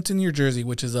went into New Jersey,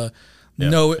 which is a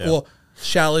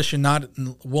shall issue, not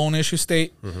won't issue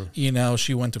state,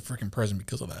 she went to freaking prison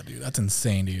because of that, dude. That's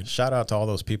insane, dude. Shout out to all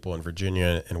those people in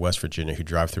Virginia and West Virginia who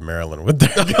drive through Maryland with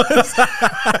their guns.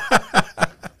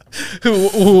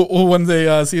 who when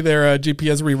they see their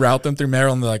GPS reroute them through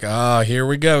Maryland, they're like, oh, here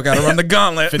we go. Got to run the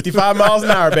gauntlet. 55 miles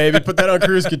an hour, baby. Put that on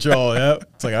cruise control. Yep.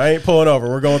 It's like, I ain't pulling over.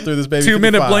 We're going through this, baby.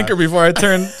 2-minute blinker before I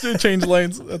change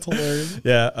lanes. That's hilarious.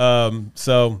 Yeah.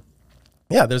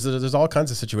 Yeah, there's all kinds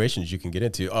of situations you can get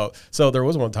into. Oh, so there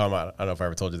was one time, I don't know if I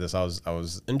ever told you this. I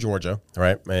was in Georgia,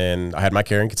 right? And I had my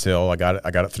carry and conceal. I got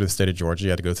it through the state of Georgia. You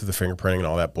had to go through the fingerprinting and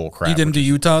all that bull crap. You didn't do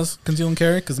Utah's conceal and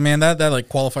carry? Because, man, that like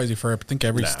qualifies you for, I think,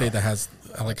 every state that has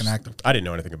like an active. I didn't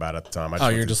know anything about it at the time.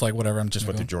 You're just like, whatever. I'm just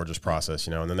went through Georgia's process,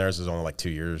 and then theirs is only like 2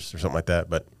 years or something like that.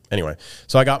 But anyway,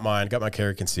 so I got mine, got my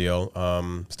carry conceal.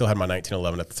 Still had my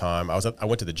 1911 at the time. I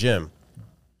went to the gym.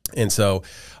 And so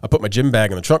I put my gym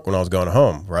bag in the trunk when I was going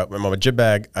home, right? In my gym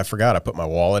bag, I forgot I put my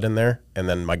wallet in there and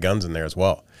then my gun's in there as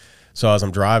well. So as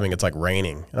I'm driving, it's like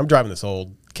raining. And I'm driving this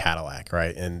old Cadillac,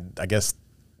 right? And I guess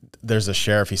there's a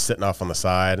sheriff, he's sitting off on the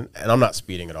side, and I'm not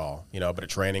speeding at all, but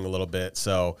it's raining a little bit.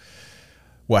 So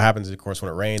what happens, of course, when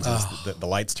it rains is the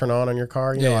lights turn on your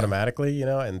car, automatically,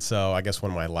 and so I guess one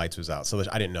of my lights was out. So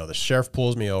I didn't know. The sheriff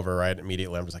pulls me over, right,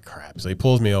 immediately. I'm just like, crap. So he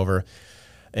pulls me over.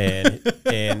 And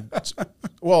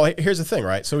well, here's the thing,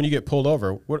 right? So when you get pulled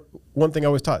over, one thing I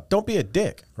always taught, don't be a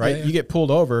dick, right? You get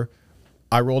pulled over,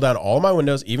 I roll down all my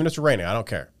windows, even if it's raining, I don't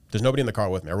care. There's nobody in the car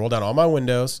with me. I roll down all my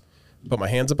windows, put my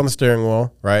hands up on the steering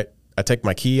wheel, right? I take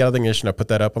my key out of the ignition, I put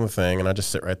that up on the thing, and I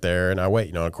just sit right there and I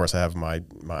wait. Of course, I have my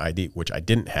ID, which I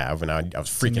didn't have, and I was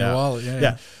freaking out. Wallet,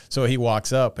 yeah. So he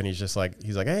walks up and he's like,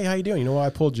 hey, how you doing? You know why I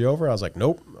pulled you over? I was like,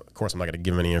 nope. Of course, I'm not going to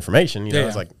give him any information. I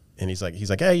was like. And he's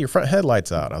like, hey, your front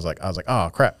headlight's out. I was like, oh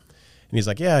crap. And he's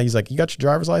like, yeah. He's like, you got your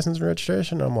driver's license and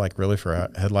registration? I'm like, really, for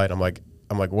a headlight? I'm like,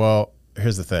 well,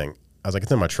 here's the thing. I was like,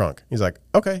 it's in my trunk. He's like,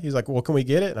 okay. He's like, well, can we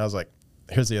get it? And I was like,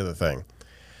 here's the other thing.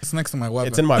 It's next to my weapon.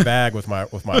 It's in my bag with my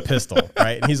pistol,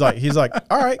 right? And he's like,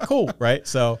 all right, cool, right?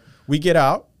 So we get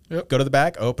out, go to the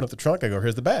back, open up the trunk. I go,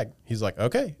 here's the bag. He's like,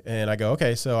 okay. And I go,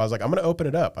 okay. So I was like, I'm going to open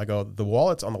it up. I go, the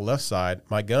wallet's on the left side.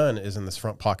 My gun is in this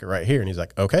front pocket right here. And he's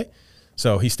like, okay.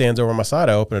 So he stands over on my side.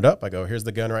 I open it up. I go, here's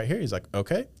the gun right here. He's like,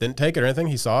 okay. Didn't take it or anything.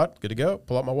 He saw it. Good to go.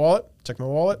 Pull out my wallet. Check my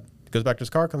wallet. Goes back to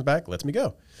his car. Comes back. Lets me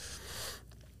go.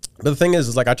 But the thing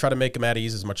is like I try to make him at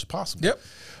ease as much as possible. Yep.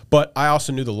 But I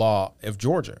also knew the law of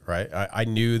Georgia, right? I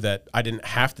knew that I didn't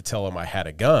have to tell him I had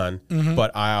a gun,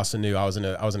 but I also knew I was in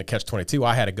a catch-22.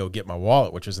 I had to go get my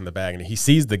wallet, which was in the bag, and he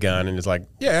sees the gun and is like,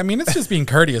 yeah. I mean, it's just being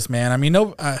courteous, man. I mean,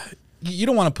 you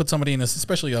don't want to put somebody in this,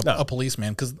 especially a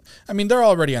policeman, because I mean they're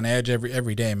already on edge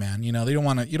every day, man. You don't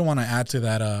want to add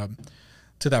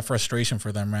to that frustration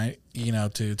for them, right?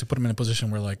 To put them in a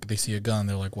position where like they see a gun,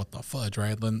 they're like, what the fudge,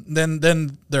 right?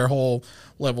 Then their whole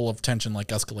level of tension like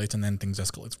escalates, and then things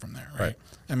escalates from there, right?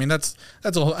 I mean that's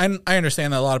a whole. I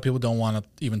understand that a lot of people don't want to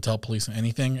even tell police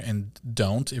anything, and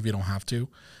don't if you don't have to,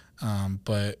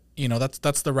 but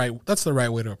that's the right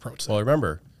way to approach it. Well,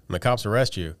 remember when the cops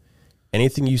arrest you,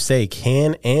 anything you say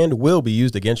can and will be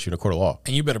used against you in a court of law.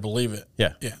 And you better believe it.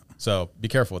 Yeah. Yeah. So be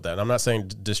careful with that. And I'm not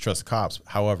saying distrust the cops.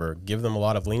 However, give them a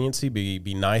lot of leniency.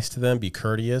 Be nice to them. Be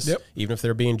courteous. Yep. Even if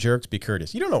they're being jerks, be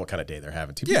courteous. You don't know what kind of day they're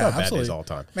having. People have bad days all the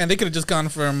time. Man, they could have just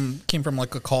came from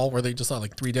like a call where they just saw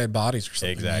like 3 dead bodies or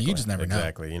something. Exactly. You just never know.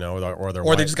 Exactly.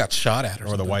 Or they just got shot at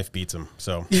or the wife beats them.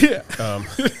 So yeah.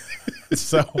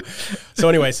 So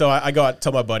anyway, so I go out and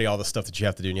tell my buddy all the stuff that you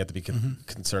have to do and you have to be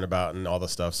concerned about and all the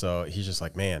stuff. So he's just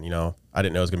like, man, I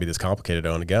didn't know it was going to be this complicated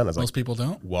to own a gun. I was Most people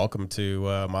don't. Welcome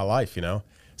to my life,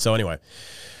 So anyway,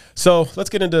 so let's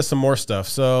get into some more stuff.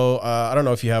 So I don't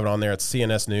know if you have it on there. It's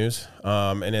CNS News,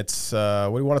 and it's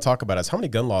what we want to talk about is how many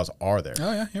gun laws are there?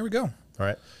 Oh, yeah. Here we go. All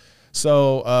right.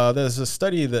 So there's a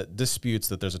study that disputes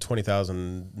that there's a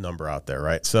 20,000 number out there,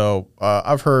 right? So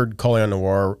I've heard Colin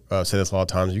Noir say this a lot of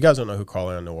times. If you guys don't know who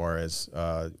Colin Noir is,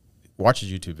 watch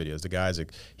his YouTube videos. The guy's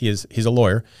he's a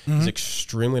lawyer. He's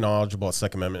extremely knowledgeable at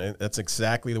Second Amendment. And that's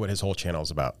exactly what his whole channel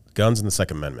is about: guns and the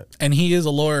Second Amendment. And he is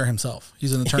a lawyer himself.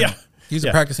 He's an attorney. Yeah. He's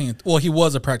a practicing. Well, he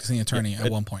was a practicing attorney at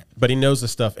one point. But he knows the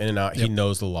stuff in and out. He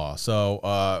knows the law. So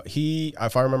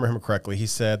if I remember him correctly, he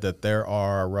said that there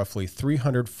are roughly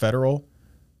 300 federal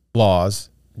laws,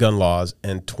 gun laws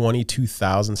and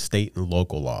 22,000 state and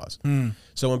local laws.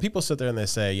 So when people sit there and they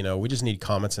say, you know, we just need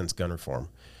common sense gun reform,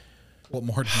 What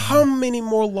more? how many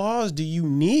more laws do you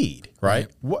need, right?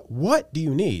 What do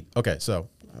you need? Okay, so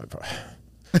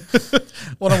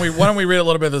why don't we read a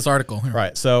little bit of this article? Here.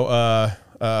 right. So I'm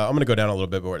going to go down a little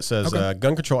bit, but where it says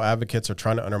gun control advocates are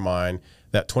trying to undermine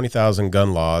that 20,000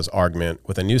 gun laws argument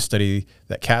with a new study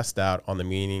that cast doubt on the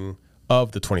meaning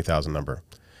of the 20,000 number.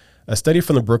 A study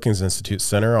from the Brookings Institute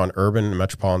Center on Urban and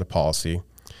Metropolitan Policy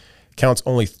counts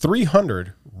only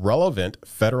 300 relevant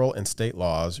federal and state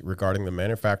laws regarding the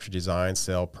manufacture, design,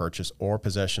 sale, purchase, or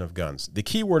possession of guns. The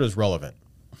key word is relevant.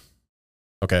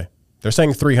 Okay. They're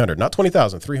saying 300, not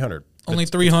 20,000, 300. Only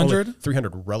 300?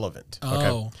 300 relevant. Oh.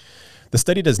 Okay. The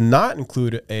study does not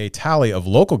include a tally of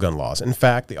local gun laws. In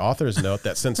fact, the authors note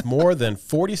that since more than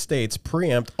 40 states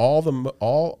preempt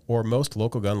all or most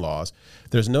local gun laws,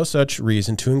 there's no such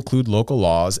reason to include local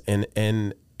laws in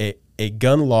a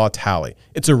gun law tally.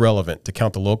 It's irrelevant to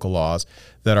count the local laws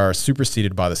that are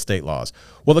superseded by the state laws.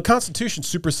 Well, the Constitution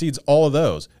supersedes all of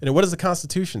those. And what does the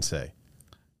Constitution say?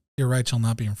 Your right shall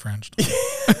not be infringed.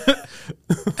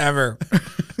 Ever.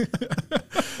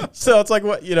 So it's like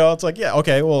what, you know, it's like, yeah,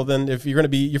 okay, well then if you're going to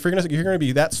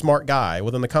be that smart guy,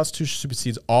 well then the Constitution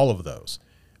supersedes all of those,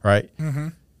 right? Mm-hmm.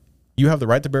 You have the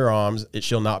right to bear arms. It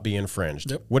shall not be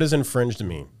infringed. Yep. What does infringed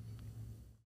mean?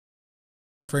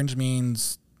 Infringe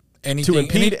means anything. To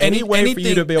impede any way for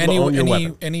you to be able to own your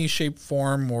weapon. Any shape,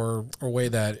 form, or way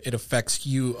that it affects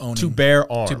you owning. To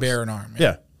bear arms. To bear an arm.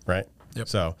 Yeah, right? Yep.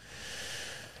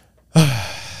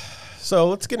 So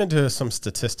let's get into some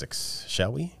statistics,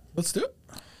 shall we? Let's do it.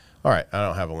 All right, I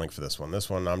don't have a link for this one. This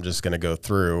one I'm just going to go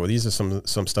through. These are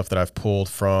some stuff that I've pulled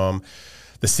from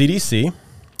the CDC,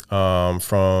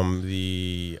 from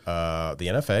the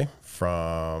NFA,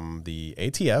 from the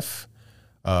ATF,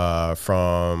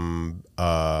 from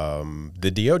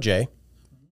the DOJ.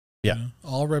 Yeah.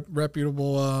 All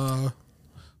reputable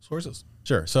sources.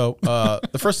 Sure. So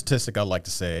the first statistic I'd like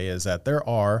to say is that there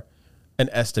are an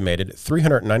estimated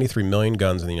 393 million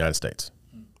guns in the United States.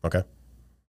 Okay.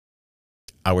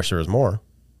 I wish there was more.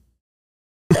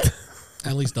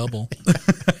 At least double.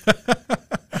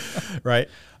 Right.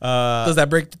 Does that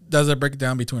break it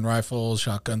down between rifles,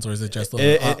 shotguns, or is it just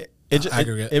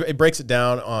aggregate? It breaks it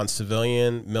down on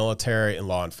civilian, military, and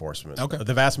law enforcement. Okay.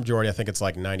 The vast majority, I think it's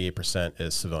like 98%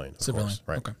 is civilian. Civilian. Course,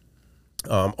 right. Okay.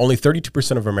 Only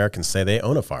 32% of Americans say they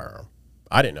own a firearm.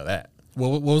 I didn't know that.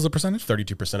 What was the percentage?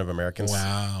 32% of Americans.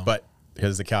 Wow. But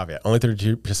here's the caveat. Only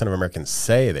 32% of Americans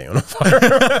say they own a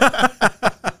firearm.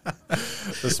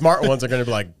 The smart ones are going to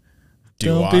be like,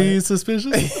 Don't be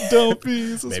suspicious. Don't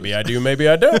be suspicious. Maybe I do, maybe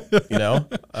I don't. You know?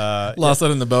 Lost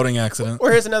that in the boating accident.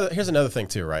 Or here's another thing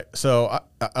too, right? So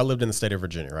I lived in the state of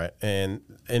Virginia, right? And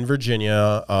in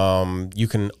Virginia, you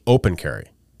can open carry.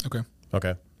 Okay.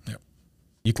 Okay.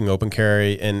 You can open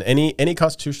carry in any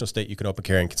constitutional state. You can open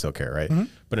carry and concealed carry, right? Mm-hmm.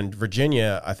 But in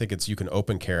Virginia, I think it's you can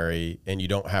open carry and you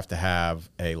don't have to have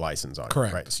a license on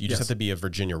Correct. it, right? So you just have to be a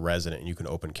Virginia resident and you can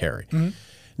open carry. Mm-hmm.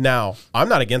 Now, I'm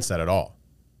not against that at all.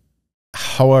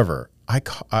 However,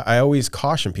 I always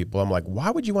caution people. I'm like,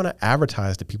 why would you want to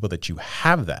advertise to people that you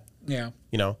have that? Yeah.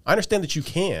 You know, I understand that you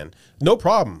can, no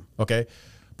problem. Okay.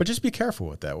 But just be careful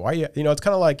with that. Why, you know, it's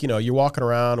kind of like, you know, you're walking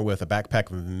around with a backpack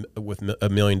with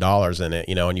 $1 million in it,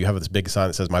 you know, and you have this big sign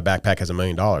that says my backpack has $1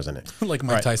 million in it. Like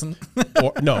Mike Tyson?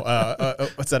 Or no,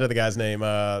 what's that other guy's name?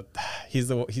 He's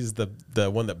the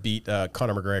one that beat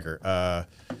Conor McGregor. I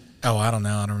don't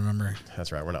know. I don't remember.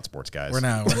 That's right. We're not sports guys. We're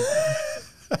not.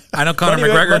 I know Conor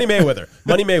McGregor.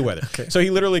 Money Mayweather. Okay. So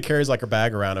he literally carries like a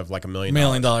bag around of like $1 million. $1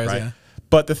 million, right? Yeah.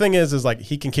 But the thing is like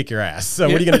he can kick your ass. So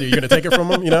what are you going to do? You're going to take it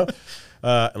from him, you know?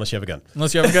 Unless you have a gun.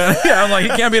 Yeah, I'm like, he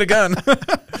can't beat a gun.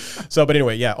 So, but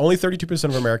anyway, yeah, only 32%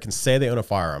 of Americans say they own a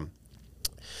firearm.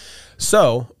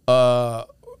 So,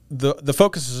 the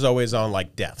focus is always on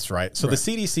like deaths, right? So the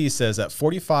CDC says that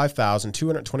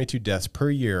 45,222 deaths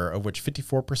per year, of which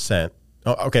 54%.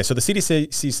 Oh, okay, so the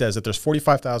CDC says that there's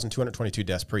 45,222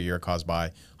 deaths per year caused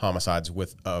by homicides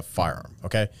with a firearm.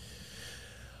 Okay,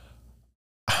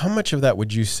 how much of that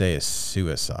would you say is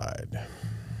suicide?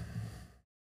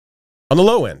 On the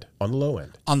low end. On the low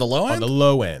end. On the low end? On the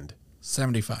low end.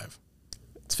 75.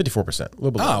 It's 54%. A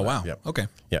little bit. Oh, wow. Yep. Okay.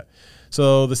 Yeah.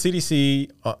 So the CDC,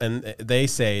 and they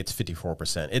say it's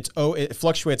 54%. It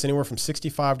fluctuates anywhere from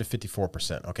 65 to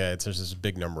 54%. Okay. There's this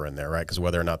big number in there, right? Because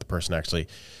whether or not the person actually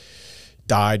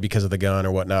died because of the gun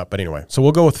or whatnot. But anyway, so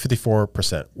we'll go with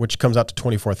 54%, which comes out to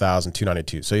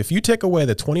 24,292. So if you take away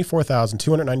the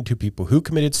 24,292 people who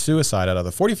committed suicide out of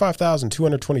the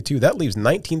 45,222, that leaves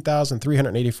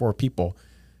 19,384 people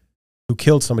who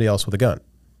killed somebody else with a gun.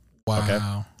 Wow. Okay?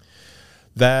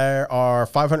 There are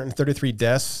 533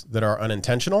 deaths that are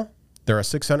unintentional. There are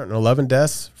 611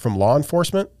 deaths from law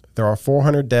enforcement. There are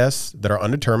 400 deaths that are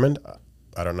undetermined.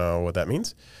 I don't know what that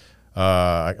means.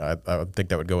 I would think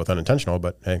that would go with unintentional,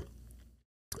 but hey.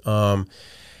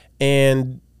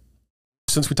 And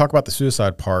since we talk about the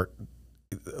suicide part,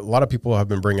 a lot of people have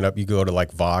been bringing up, you go to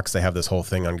like Vox, they have this whole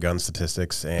thing on gun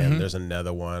statistics, and there's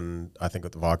another one, I think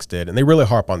what the Vox did, and they really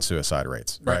harp on suicide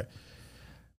rates, right?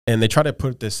 And they try to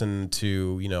put this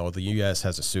into, you know, the U.S.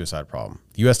 has a suicide problem.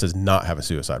 The U.S. does not have a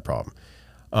suicide problem.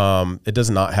 It does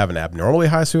not have an abnormally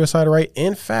high suicide rate.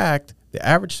 In fact, the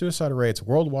average suicide rates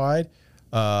worldwide,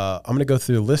 I'm going to go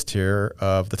through a list here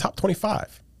of the top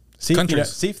 25.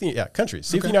 Countries. See if the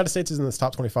United States is in this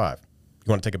top 25. You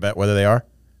want to take a bet whether they are?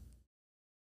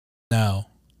 No.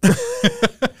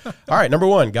 All right, number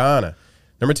 1, Ghana.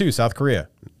 Number 2, South Korea.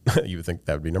 You would think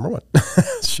that would be number 1.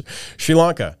 Sri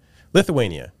Lanka,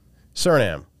 Lithuania,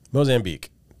 Suriname, Mozambique,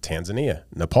 Tanzania,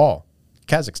 Nepal,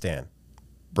 Kazakhstan,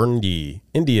 Burundi,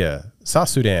 India, South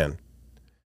Sudan,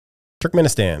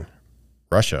 Turkmenistan,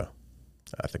 Russia.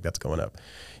 I think that's going up.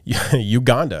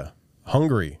 Uganda,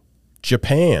 Hungary,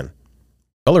 Japan,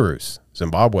 Belarus,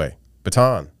 Zimbabwe,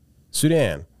 Bhutan,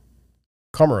 Sudan,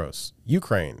 Comoros,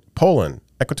 Ukraine, Poland,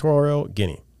 Equatorial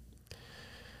Guinea.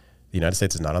 The United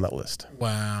States is not on that list.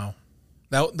 Wow.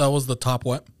 That was the top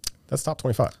what? That's top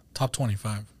 25. Top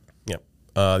 25. Yeah.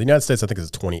 The United States, I think, is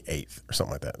 28th or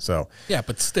something like that. So yeah,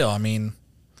 but still, I mean.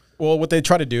 Well, what they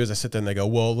try to do is they sit there and they go,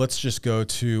 well, let's just go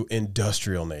to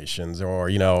industrial nations or,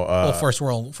 you know. First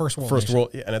world.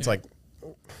 And it's like.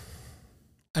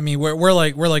 I mean, we're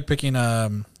like picking,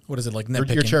 what is it, like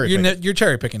nitpicking? You're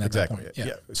cherry picking at that point.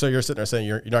 Yeah. So you're sitting there saying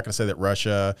you're not going to say that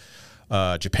Russia,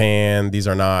 Japan, these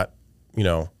are not, you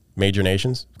know, major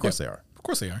nations. Of course they are. Of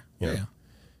course they are. Yeah.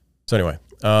 So anyway,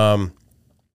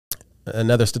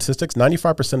 another statistics,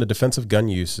 95% of defensive gun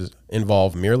uses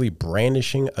involve merely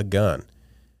brandishing a gun,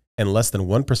 and less than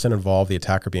 1% involve the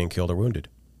attacker being killed or wounded.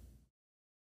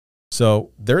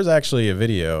 So there's actually a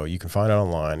video, you can find it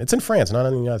online. It's in France, not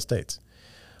in the United States.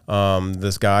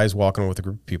 This guy's walking with a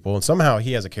group of people, and somehow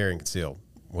he has a carry and conceal.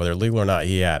 Whether legal or not,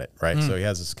 he had it, right? So he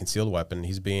has this concealed weapon.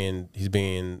 He's being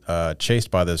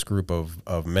chased by this group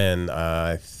of men.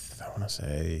 I want to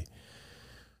say,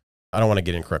 I don't want to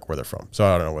get incorrect where they're from, so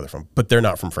I don't know where they're from, but they're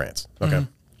not from France. Okay,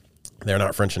 they're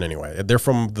not French in any way. They're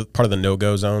from the part of the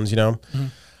no-go zones, you know.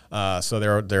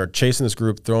 So they're chasing this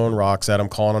group, throwing rocks at them,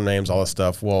 calling them names, all this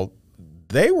stuff. Well,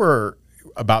 they were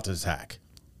about to attack.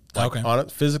 Like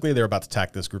physically, they were about to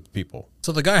attack this group of people.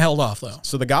 So the guy held off, though.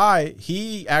 So the guy,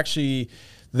 he actually,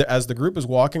 as the group is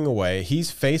walking away,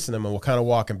 he's facing them and we're kind of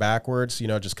walking backwards, you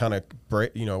know, just kind of,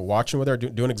 you know, watching what they're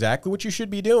doing exactly what you should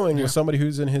be doing with somebody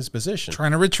who's in his position.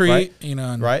 Trying to retreat, right? You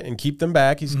know. Right, and keep them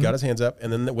back. He's got his hands up.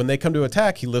 And then when they come to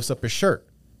attack, he lifts up his shirt,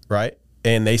 right?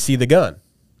 And they see the gun.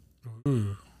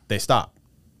 They stop,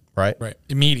 right? Right,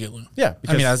 immediately. Yeah.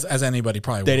 I mean, as anybody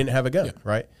probably would. They didn't have a gun,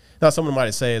 right? Now, someone might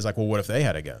say is like, well, what if they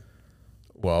had a gun?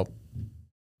 Well,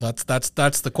 that's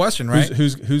the question, right?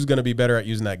 Who's going to be better at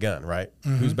using that gun, right?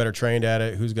 Who's better trained at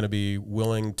it? Who's going to be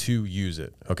willing to use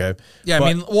it? Okay. Yeah,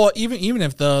 I mean, well, even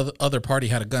if the other party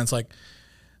had a gun, it's like,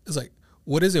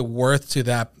 what is it worth to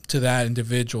that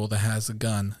individual that has a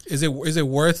gun? Is it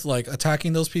worth like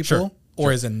attacking those people,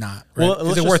 or is it not? Right? Well,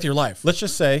 is it worth your life? Let's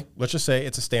just say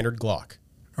it's a standard Glock.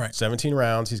 Right. 17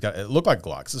 rounds. He's got, it looked like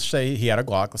Glocks. Let's say he had a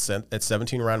Glock. It's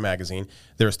 17 round magazine.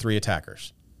 There's 3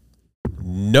 attackers.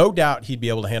 No doubt he'd be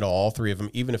able to handle all 3 of them,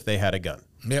 even if they had a gun.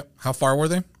 Yep. How far were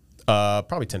they?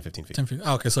 Probably 10, 15 feet. 10 feet.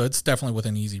 Okay, so it's definitely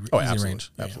within easy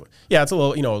range. Absolutely. Yeah, it's a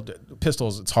little, you know,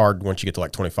 pistols, it's hard once you get to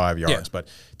like 25 yards, but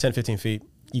 10, 15 feet,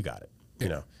 you got it, you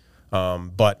know.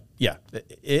 But yeah,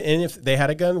 and if they had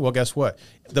a gun, well, guess what?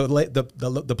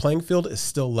 The playing field is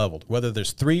still leveled. Whether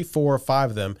there's 3, 4, or 5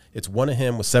 of them, it's one of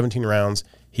him with 17 rounds.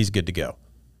 He's good to go.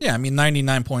 Yeah, I mean,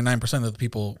 99.9% of the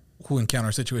people who encounter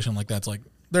a situation like that, it's like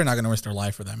they're not going to risk their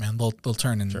life for that, man. They'll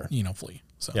turn and you know, flee.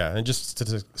 So yeah, and just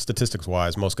statistics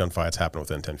wise, most gunfights happen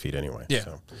within 10 feet anyway. Yeah.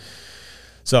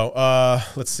 So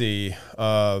let's see.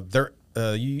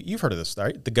 You've heard of this,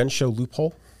 right? The gun show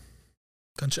loophole.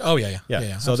 Oh yeah. So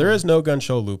absolutely. there is no gun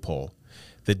show loophole.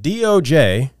 The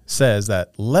DOJ says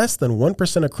that less than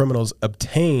 1% of criminals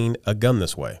obtain a gun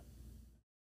this way.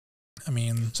 I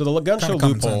mean, so the gun show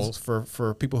loopholes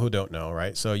for people who don't know,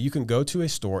 right? So you can go to a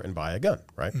store and buy a gun,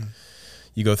 right?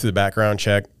 You go through the background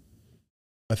check.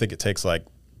 I think it takes like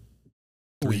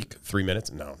A week. 3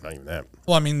 minutes? No, not even that.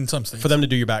 Well, I mean, in some states. For them to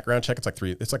do your background check, it's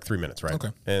like 3 minutes, right? Okay.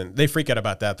 And they freak out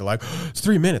about that. They're like, it's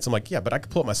 3 minutes. I'm like, yeah, but I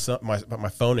could pull up my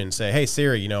phone and say, hey,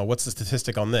 Siri, you know, what's the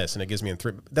statistic on this? And it gives me in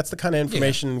 3. That's the kind of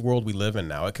information world we live in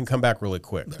now. It can come back really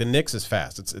quick. The NICS is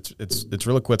fast. It's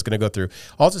really quick. It's going to go through.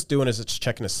 All it's just doing is it's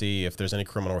checking to see if there's any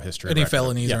criminal history. Any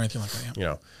felonies or anything like that. Yeah. You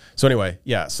know. So anyway,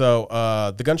 yeah. So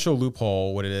the gun show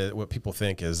loophole, what people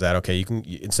think is that, okay,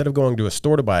 instead of going to a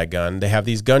store to buy a gun, they have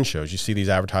these gun shows. You see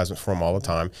these advertisements for them all the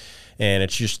time, and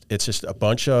it's just a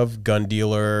bunch of gun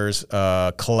dealers,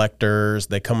 collectors.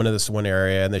 They come into this one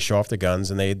area and they show off the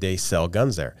guns and they sell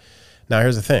guns there. Now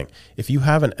here's the thing: if you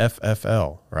have an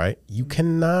FFL, right, you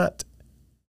cannot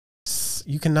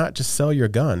just sell your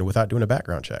gun without doing a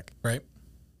background check. Right.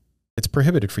 It's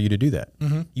prohibited for you to do that.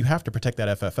 Mm-hmm. You have to protect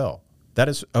that FFL.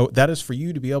 That is for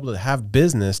you to be able to have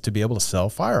business, to be able to sell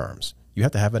firearms. You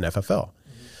have to have an FFL. Mm-hmm.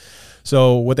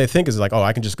 So what they think is like, oh,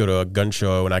 I can just go to a gun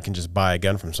show and I can just buy a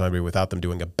gun from somebody without them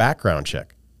doing a background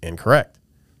check. Incorrect.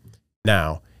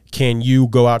 Now, can you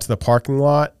go out to the parking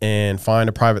lot and find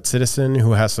a private citizen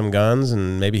who has some guns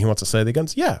and maybe he wants to sell the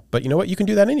guns? Yeah, but you know what? You can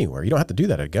do that anywhere. You don't have to do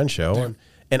that at a gun show. Yeah.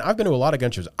 And I've been to a lot of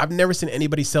gun shows. I've never seen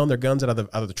anybody selling their guns out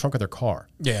of the trunk of their car.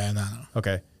 Yeah, no.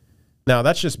 Okay. Now,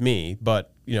 that's just me,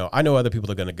 but, you know, I know other people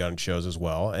that go to gun shows as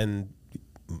well, and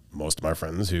most of my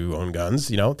friends who own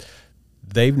guns, you know,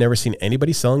 they've never seen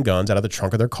anybody selling guns out of the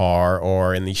trunk of their car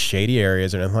or in these shady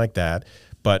areas or anything like that.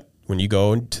 But when you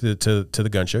go to the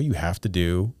gun show, you have to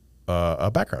do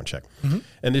a background check. Mm-hmm.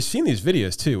 And they've seen these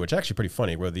videos, too, which are actually pretty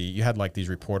funny, where you had, like, these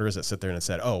reporters that sit there and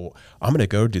said, oh, I'm going to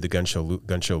go do the gun show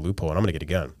loophole, and I'm going to get a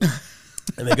gun.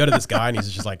 And they go to this guy and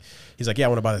he's like, yeah, I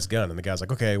want to buy this gun. And the guy's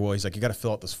like, okay, well, he's like, you got to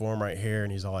fill out this form right here.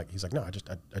 And he's like, no, I just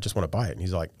want to buy it. And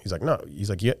he's like, no,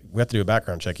 yeah, we have to do a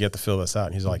background check. You have to fill this out.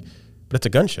 And he's like, but it's a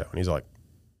gun show. And he's like,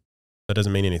 that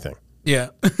doesn't mean anything. Yeah.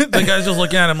 The guy's just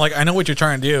looking at him like, I know what you're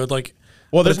trying to do. Like,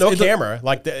 well, there's no camera.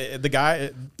 Like the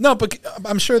guy. No, but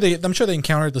I'm sure they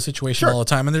encountered the situation all the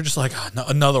time, and they're just like, oh, no,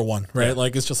 another one, right? Yeah.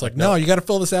 Like it's just like, no, you got to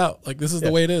fill this out. Like this is the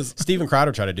way it is. Steven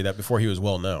Crowder tried to do that before he was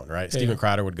well known, right? Yeah. Steven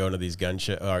Crowder would go into these gun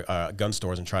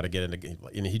stores and try to get into,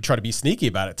 and he'd try to be sneaky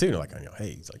about it too. And like,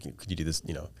 hey, he's like, could you do this?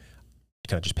 You know, you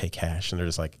kind of just pay cash, and they're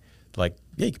just like, yeah,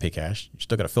 you can pay cash. You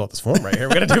still got to fill out this form right here.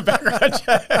 We're gonna do a background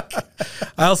check.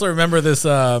 I also remember this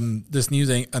news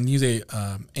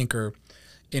anchor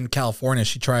in California.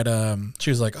 She tried she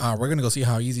was like, we're gonna go see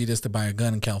how easy it is to buy a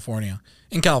gun in California,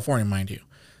 mind you.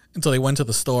 And so they went to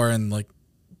the store, and like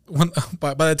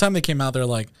by the time they came out, they're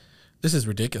like, this is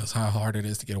ridiculous how hard it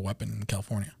is to get a weapon in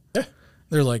California. Yeah.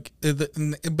 They're like,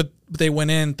 but they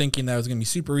went in thinking that it was gonna be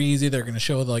super easy. They're gonna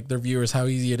show like their viewers how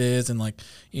easy it is, and like,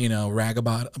 you know, rag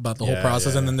about the whole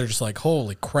process. And then they're just like,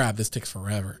 holy crap, this takes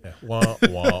forever. Yeah. Wah,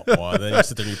 wah, wah. Then you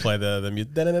sit there and you play the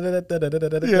music.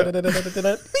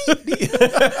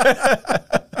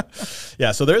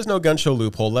 Yeah, so there's no gun show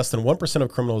loophole. Less than 1% of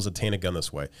criminals obtain a gun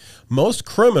this way. Most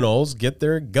criminals get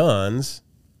their guns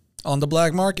on the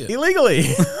black market illegally.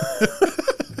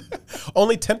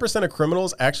 Only 10% of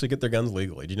criminals actually get their guns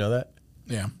legally. Do you know that?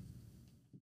 Yeah.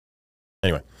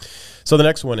 Anyway, so the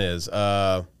next one is,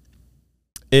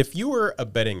 if you were a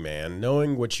betting man,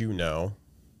 knowing what you know,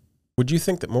 would you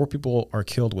think that more people are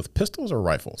killed with pistols or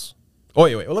rifles? Oh,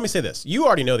 wait. Well, let me say this. You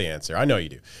already know the answer. I know you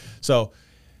do. So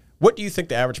what do you think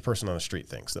the average person on the street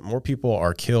thinks? That more people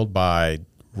are killed by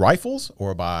rifles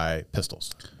or by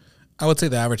pistols? I would say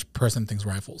the average person thinks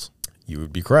rifles. You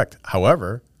would be correct.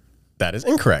 However, that is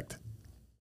incorrect.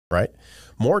 Right?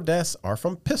 More deaths are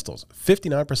from pistols.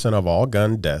 59% of all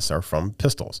gun deaths are from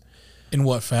pistols. In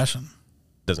what fashion?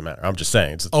 Doesn't matter. I'm just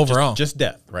saying. It's overall. Just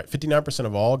death, right? 59%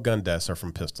 of all gun deaths are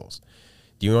from pistols.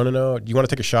 Do you want to know? Do you want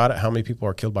to take a shot at how many people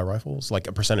are killed by rifles? Like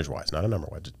a percentage-wise, not a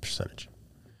number-wise, just percentage.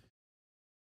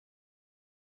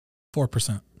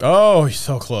 4%. Oh, you're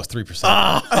so close. 3%.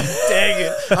 Oh, dang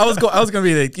it. I was going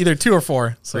to be either 2 or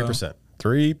 4. So. 3%.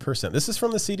 3%. This is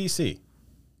from the CDC.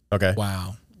 Okay.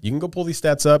 Wow. You can go pull these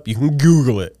stats up. You can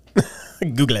Google it.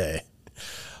 Google it.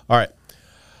 All right.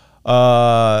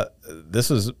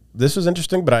 This was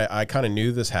interesting, but I kind of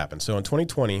knew this happened. So in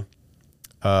 2020,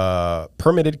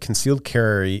 permitted concealed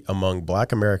carry among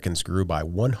Black Americans grew by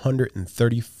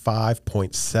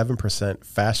 135.7%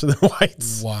 faster than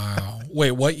whites. Wow.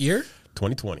 Wait, what year?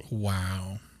 2020.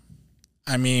 Wow.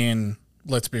 I mean,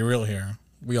 let's be real here.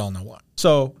 We all know what.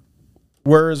 So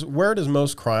where does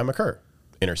most crime occur?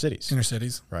 Inner cities. Inner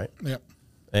cities. Right? Yep.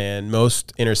 And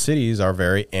most inner cities are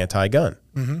very anti-gun,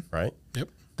 right? Yep.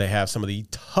 They have some of the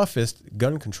toughest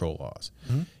gun control laws.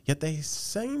 Yet they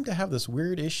seem to have this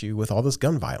weird issue with all this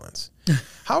gun violence.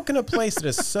 How can a place that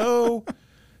is so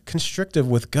constrictive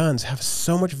with guns have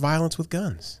so much violence with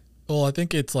guns? Well, I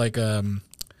think it's like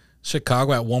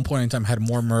Chicago at one point in time had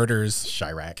more murders.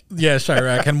 Chirac. Yeah,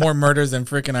 Chirac had more murders than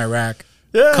freaking Iraq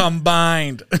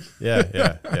combined. Yeah.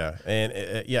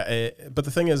 And but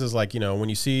the thing is like, when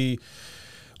you see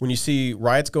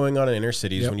riots going on in inner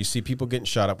cities, when you see people getting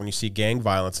shot up, when you see gang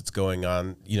violence that's going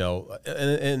on,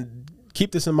 and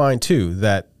keep this in mind too,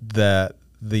 that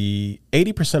the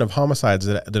 80% of homicides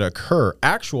that occur,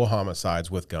 actual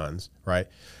homicides with guns, right?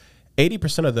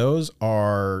 80% of those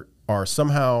are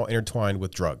somehow intertwined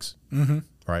with drugs,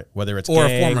 right? Whether it's or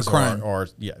gangs a form of crime or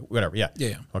whatever. Yeah.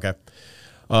 Okay.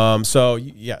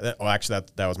 Actually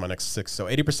that was my next 6. So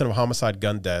 80% of homicide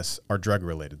gun deaths are drug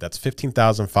related. That's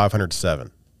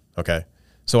 15,507. Okay.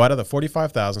 So out of the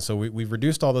 45,000, so we've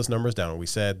reduced all those numbers down. We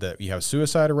said that you have a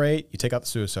suicide rate, you take out the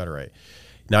suicide rate.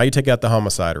 Now you take out the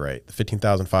homicide rate, the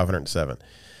 15,507.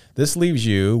 This leaves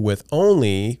you with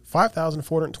only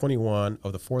 5,421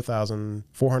 of the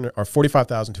 4,400 or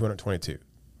 45,222,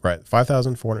 right?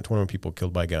 5,421 people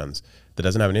killed by guns. That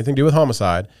doesn't have anything to do with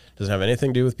homicide. Doesn't have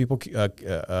anything to do with people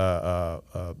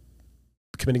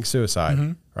committing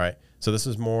suicide, right? So this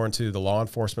is more into the law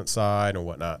enforcement side and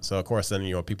whatnot. So of course, then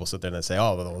people sit there and say,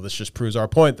 "Oh, well, this just proves our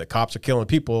point that cops are killing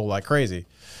people like crazy."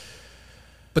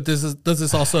 But does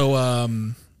this also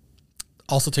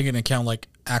take into account like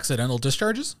accidental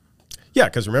discharges? Yeah,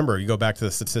 because remember, you go back to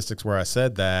the statistics where I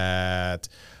said that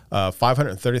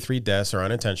 533 deaths are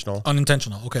unintentional.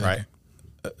 Unintentional, okay. Right.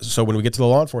 Okay. So when we get to the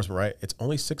law enforcement, right, it's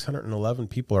only 611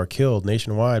 people are killed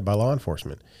nationwide by law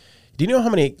enforcement. Do you know how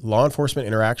many law enforcement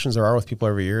interactions there are with people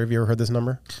every year? Have you ever heard this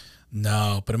number?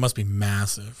 No, but it must be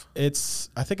massive. I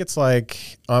think it's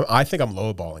like, I think I'm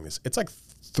lowballing this. It's like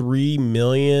 3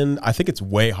 million. I think it's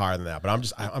way higher than that, but I'm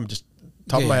just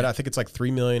top of my head. I think it's like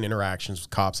 3 million interactions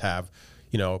cops have,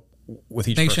 with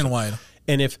each nationwide. Person.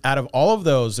 And if out of all of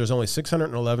those, there's only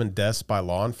 611 deaths by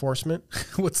law enforcement,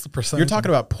 what's the percentage? You're talking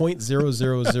about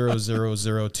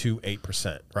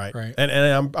 0.0000028%, right? Right.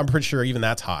 And I'm pretty sure even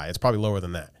that's high. It's probably lower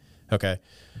than that. Okay.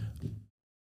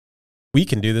 We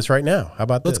can do this right now. How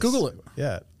about this? Let's Google it.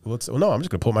 Yeah. No, I'm just going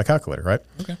to pull my calculator, right?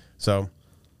 Okay. So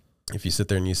if you sit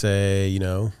there and you say,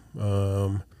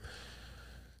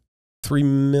 3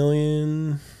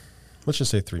 million, let's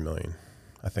just say 3 million.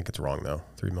 I think it's wrong though.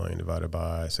 3 million divided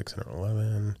by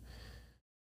 611.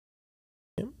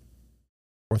 Yep.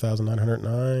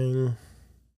 4,909.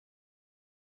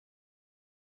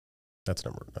 That's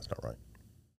not right.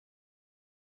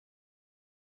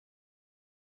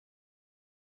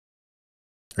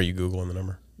 Are you Googling the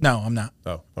number? No, I'm not.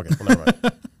 Oh, okay. Well, never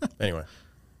mind. Anyway,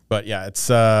 but yeah, it's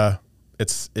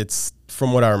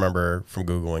from what I remember from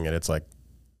Googling it, it's like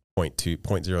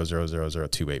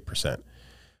 0.0000028%.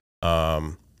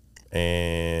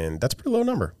 And that's a pretty low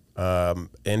number.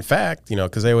 In fact,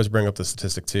 because they always bring up the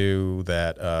statistic too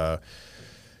that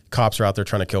cops are out there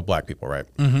trying to kill black people, right?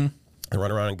 Mm-hmm. They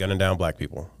run around and gunning down black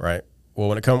people, right? Well,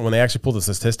 when they actually pulled the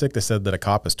statistic, they said that a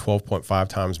cop is 12.5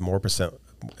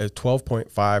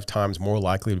 times more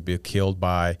likely to be killed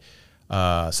by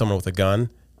someone with a gun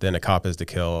than a cop is to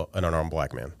kill an unarmed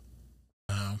black man.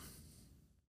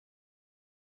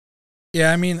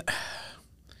 Yeah, I mean,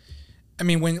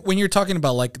 when you're talking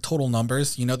about like total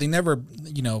numbers, they never,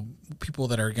 people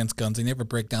that are against guns, they never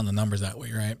break down the numbers that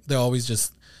way, right? They always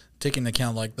just take into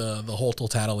account like the whole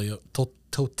totality.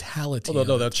 Well,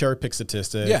 they'll cherry pick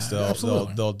statistics. Yeah,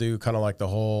 absolutely. They'll do kind of like the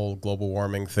whole global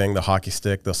warming thing, the hockey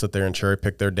stick. They'll sit there and cherry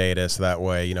pick their data, so that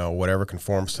way, whatever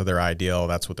conforms to their ideal,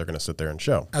 that's what they're going to sit there and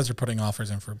show. As they're putting offers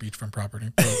in for beachfront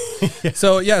property. Yeah.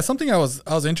 So yeah, something I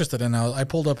was interested in. I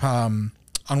pulled up on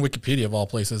Wikipedia of all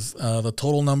places the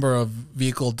total number of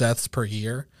vehicle deaths per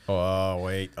year. Oh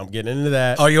wait, I'm getting into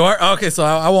that. Oh, you are? Okay, so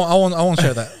I won't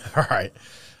share that. All right.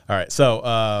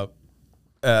 So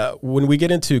when we get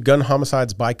into gun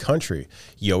homicides by country,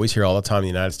 you always hear all the time the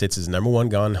United States is the #1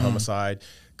 gun homicide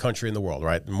country in the world,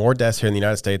 right? More deaths here in the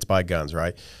United States by guns,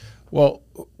 right? Well,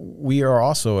 we are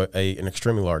also an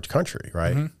extremely large country,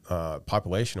 right?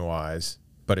 Population-wise.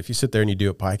 But if you sit there and you do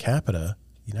it by capita,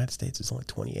 the United States is only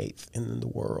 28th in the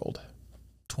world.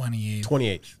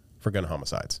 28th for gun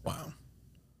homicides. Wow.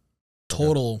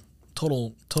 Total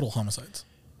homicides.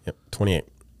 Yep,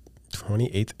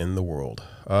 28th in the world.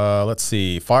 Let's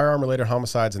see. Firearm-related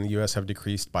homicides in the U.S. have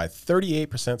decreased by 38%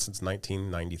 since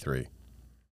 1993.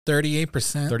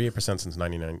 38%? 38% since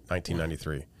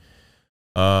 1993.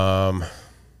 1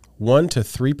 to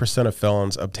 3% of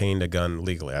felons obtained a gun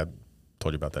legally. I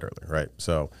told you about that earlier, right?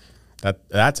 So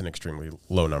that's an extremely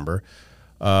low number.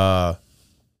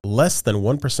 Less than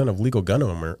 1% of legal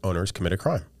gun owners commit a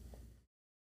crime.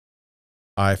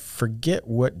 I forget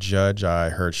what judge I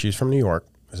heard. She's from New York.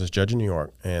 This is judge in New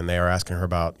York, and they are asking her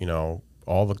about,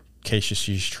 all the cases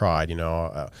she's tried,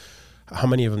 how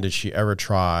many of them did she ever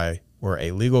try where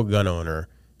a legal gun owner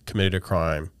committed a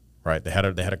crime, right? They had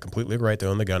a complete legal right to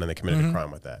own the gun, and they committed a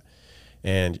crime with that.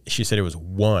 And she said it was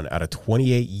 1 out of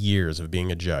 28 years of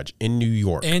being a judge in New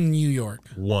York. In New York.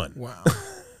 1. Wow.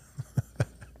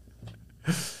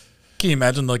 Can you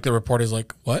imagine, like, the reporter's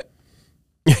like, what?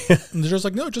 And they're just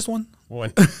like, no, just 1.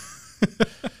 1.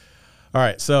 All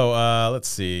right, so let's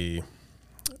see.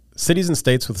 Cities and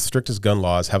states with the strictest gun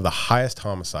laws have the highest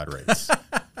homicide rates.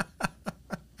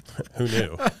 Who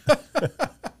knew?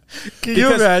 Can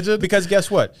you imagine? Because guess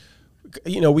what?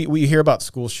 We hear about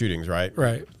school shootings, right?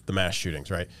 Right. The mass shootings,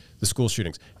 right? The school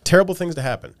shootings. Terrible things to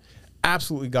happen.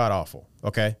 Absolutely god awful.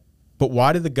 Okay. But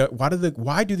why do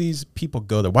these people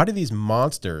go there? Why do these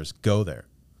monsters go there?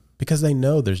 Because they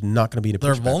know there's not going to be any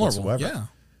pushback vulnerable. whatsoever. Yeah.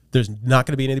 There's not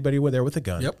going to be anybody there with a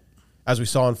gun. Yep. As we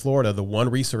saw in Florida, the one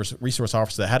resource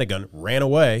officer that had a gun ran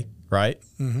away, right?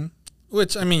 Mm-hmm.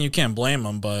 Which, I mean, you can't blame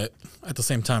them, but at the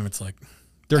same time, it's like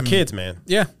they're kids, man.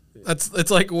 Yeah.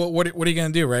 It's like, what are you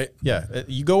going to do, right? Yeah.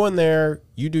 You go in there,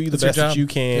 you do the best that you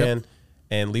can,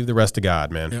 and leave the rest to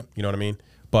God, man. Yep. You know what I mean?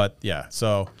 But, yeah,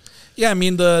 so. Yeah, I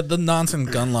mean, the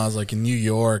nonsense gun laws, like in New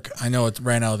York, I know it's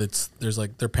right now,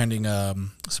 they're pending a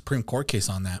Supreme Court case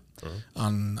on that,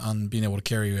 on being able to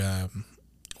carry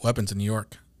weapons in New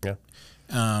York. Yeah.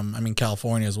 I mean,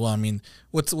 California as well. I mean,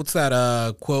 what's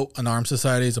that quote, an armed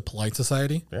society is a polite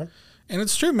society? Yeah. And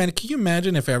it's true, man. Can you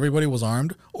imagine if everybody was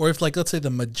armed, or if, like, let's say the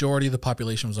majority of the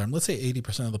population was armed? Let's say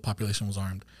 80% of the population was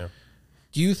armed. Yeah.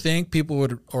 Do you think people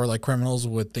would, or like criminals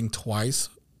would think twice,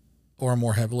 or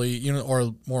more heavily,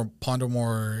 or ponder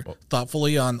more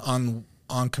thoughtfully on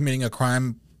committing a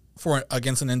crime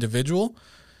against an individual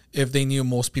if they knew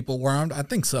most people were armed? I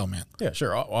think so, man. Yeah,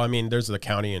 sure. Well, I mean, there's the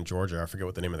county in Georgia. I forget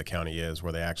what the name of the county is,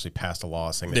 where they actually passed a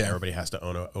law saying that everybody has to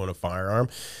own a firearm.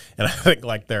 And I think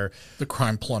like the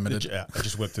crime plummeted. Yeah, I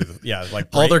just went through like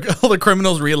all the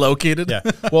criminals relocated. Yeah.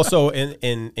 Well, so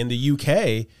in the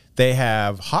UK they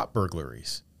have hot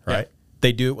burglaries, right? Yeah.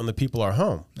 They do it when the people are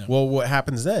home. Yeah. Well, what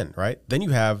happens then, right? Then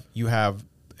you have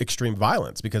extreme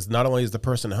violence, because not only is the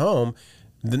person home.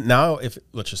 Now, if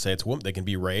let's just say it's a woman, they can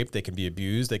be raped, they can be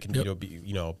abused, they can be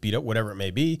beat up, whatever it may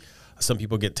be. Some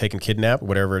people get kidnapped,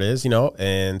 whatever it is,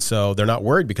 and so they're not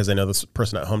worried because they know this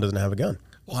person at home doesn't have a gun.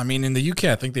 Well, I mean, in the UK,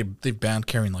 I think they've banned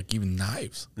carrying like even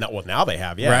knives. Now they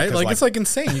have, yeah, right. Like it's like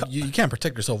insane. You can't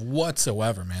protect yourself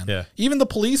whatsoever, man. Yeah. Even the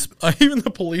police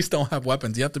don't have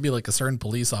weapons. You have to be like a certain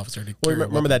police officer to. Well,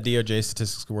 remember that DOJ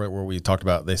statistics where we talked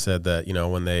about? They said that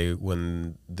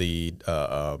when the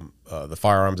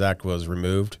Firearms Act was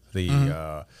removed, I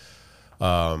got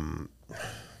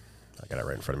it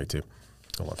right in front of me too.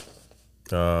 Hold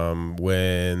on.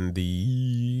 Where's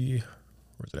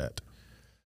it at?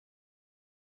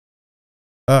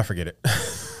 Forget it.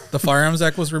 The Firearms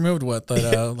Act was removed. What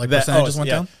percentages went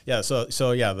down? Yeah.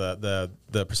 So yeah,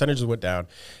 the percentages went down,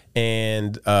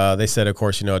 and they said, of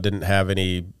course, it didn't have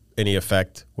any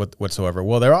effect whatsoever.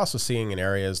 Well, they're also seeing in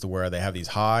areas where they have these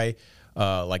high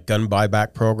like gun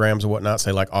buyback programs and whatnot,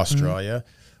 say like Australia.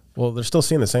 Mm-hmm. Well, they're still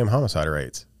seeing the same homicide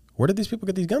rates. Where did these people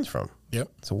get these guns from? Yep,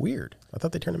 it's weird. I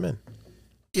thought they turned them in.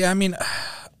 Yeah, I mean,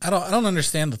 I don't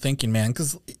understand the thinking, man,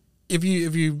 because. If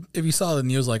you saw the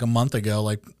news like a month ago,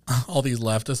 like all these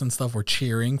leftists and stuff were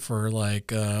cheering for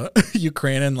like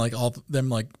Ukraine and like all them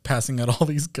like passing out all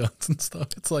these guns and stuff.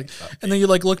 It's like, and then you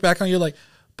like look back on, you're like,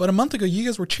 but a month ago you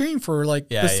guys were cheering for like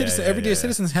everyday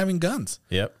citizens having guns.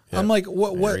 Yep. I'm like,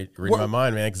 what? Read my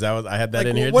mind, man, because I had that like,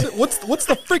 in here. What's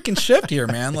the freaking shift here,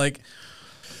 man? Like,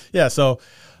 yeah. So,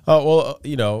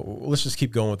 let's just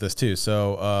keep going with this too.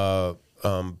 So.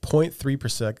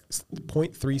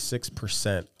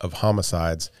 0.36% of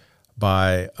homicides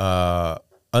by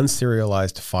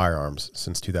unserialized firearms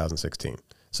since 2016.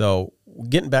 So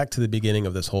getting back to the beginning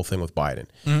of this whole thing with Biden,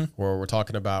 where we're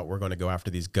talking about we're going to go after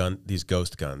these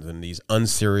ghost guns and these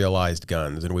unserialized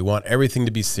guns, and we want everything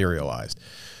to be serialized.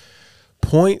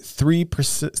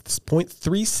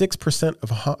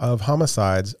 0.36% of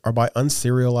homicides are by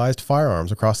unserialized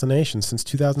firearms across the nation since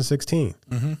 2016.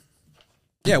 Mm-hmm.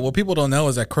 Yeah, what people don't know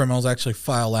is that criminals actually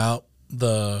file out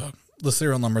the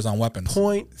serial numbers on weapons.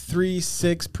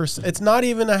 0.36%. It's not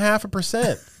even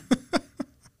 0.5%.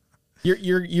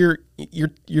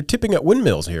 You're tipping at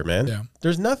windmills here, man. Yeah.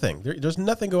 There's nothing. There's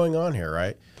nothing going on here,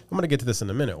 right? I'm going to get to this in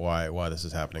a minute. Why this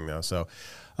is happening now? So,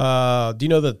 do you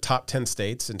know the top 10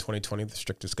 states in 2020 with the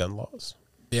strictest gun laws?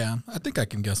 Yeah, I think I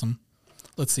can guess them.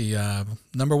 Let's see.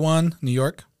 Number 1, New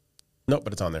York. Nope,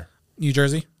 but it's on there. New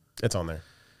Jersey. It's on there.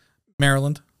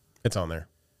 Maryland. It's on there.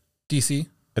 DC.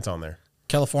 It's on there.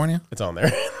 California. It's on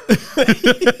there.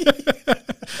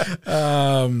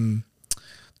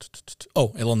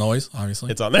 Oh, Illinois,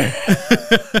 obviously. It's on there.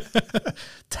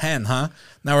 10, huh?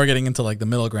 Now we're getting into like the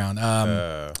middle ground.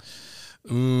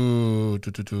 Ooh, A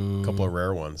couple of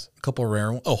rare ones. Couple of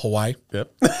rare ones. Oh, Hawaii.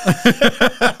 Yep.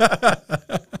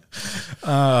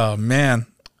 Oh, man.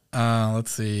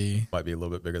 Let's see. Might be a little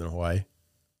bit bigger than Hawaii.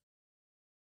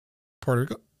 Puerto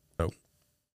Rico? Nope.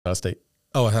 Not a state.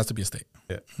 Oh, it has to be a state.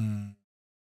 Yeah.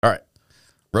 All right.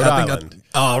 Rhode Island.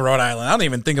 Rhode Island. I don't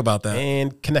even think about that.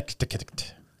 And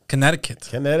Connecticut.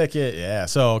 Connecticut, yeah.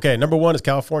 So, okay, number 1 is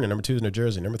California. Number 2 is New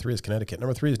Jersey. Number 3 is Connecticut.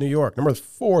 Number 3 is New York. Number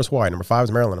 4 is Hawaii. Number 5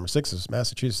 is Maryland. Number 6 is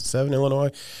Massachusetts. 7,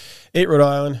 Illinois. 8, Rhode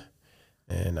Island.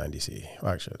 And 9, D.C.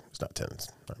 Well, actually, it's not 10. It's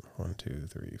 1, 2,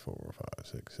 3, 4, 5,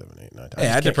 6, 7, 8, 9, 10.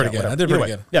 Yeah, I did pretty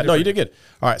good. Yeah, no, you did good.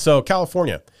 All right, so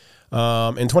California.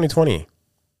 In 2020, do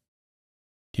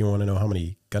you want to know how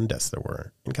many gun deaths there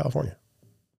were in California?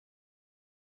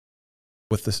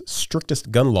 With the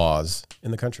strictest gun laws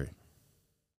in the country.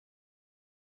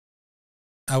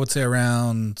 I would say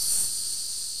around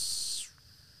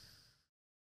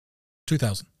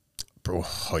 2,000.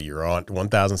 Oh, you're on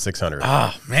 1,600.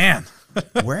 Oh, man.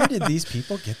 Where did these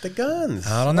people get the guns?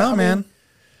 I don't know, man.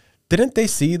 Didn't they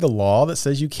see the law that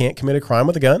says you can't commit a crime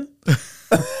with a gun?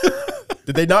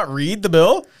 Did they not read the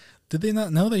bill? Did they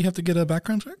not know that you have to get a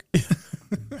background check?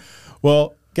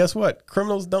 Well, guess what?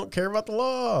 Criminals don't care about the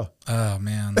law. Oh,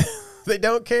 man. They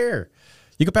don't care.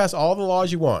 You can pass all the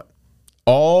laws you want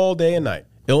all day and night.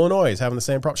 Illinois is having the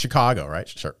same problem. Chicago, right?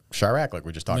 Chirac, like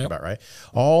we just talked about, right?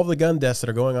 All the gun deaths that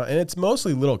are going on, and it's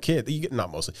mostly little kids.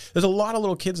 Not mostly. There's a lot of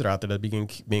little kids that are out there that are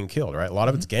being killed, right? A lot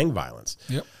of it's gang violence.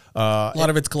 Yep. A lot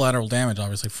of it's collateral damage,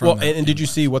 obviously. From and did you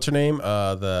see what's her name?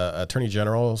 The Attorney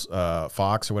General's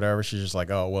Fox or whatever. She's just like,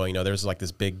 oh well, there's like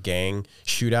this big gang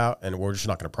shootout, and we're just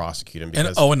not going to prosecute him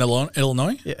because in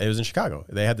Illinois. Yeah, it was in Chicago.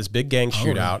 They had this big gang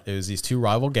shootout. Really? It was these two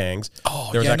rival gangs. Oh,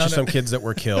 there was actually some kids that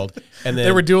were killed, and then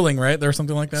they were dueling, right? There was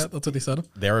something like that. That's what they said.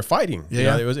 They were fighting.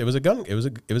 Yeah, it was a gun. It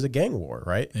was a gang war,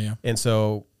 right? Yeah. And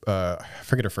so I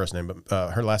forget her first name,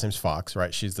 but her last name's Fox,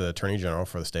 right? She's the Attorney General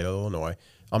for the state of Illinois.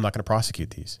 I'm not going to prosecute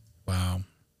these. Wow.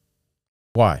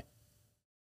 Why?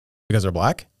 Because they're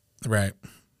black? Right.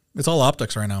 It's all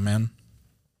optics right now, man.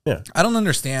 Yeah. I don't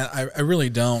understand. I really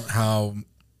don't how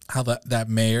that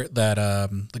mayor,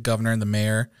 the governor and the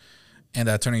mayor and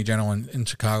the attorney general in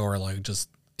Chicago are like just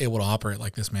able to operate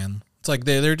like this, man. It's like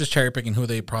they're just cherry picking who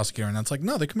they prosecute, and it's like,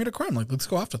 no, they commit a crime. Like, let's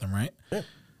go after them, right? Yeah.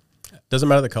 Doesn't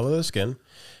matter the color of their skin.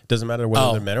 Doesn't matter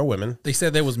whether they're men or women. They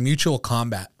said there was mutual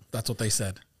combat. That's what they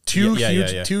said. Two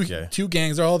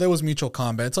gangs. There was mutual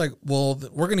combat. It's like, well,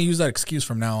 we're going to use that excuse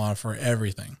from now on for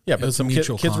everything. Yeah, but some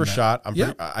kids were shot.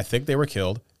 I think they were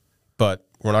killed, but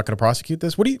we're not going to prosecute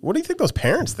this. What do you think those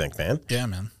parents think, man? Yeah,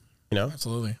 man.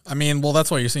 Absolutely. I mean, well, that's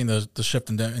why you're seeing the shift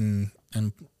in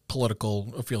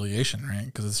political affiliation, right?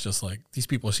 Because it's just like these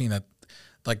people are seeing that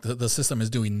like the system is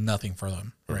doing nothing for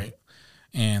them, right?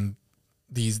 And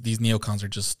these neocons are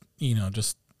just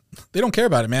they don't care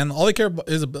about it, man. All they care about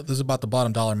is about the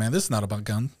bottom dollar, man. This is not about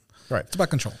gun. Right. It's about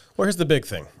control. Well, here's the big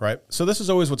thing, right? So this is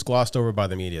always what's glossed over by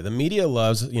the media. The media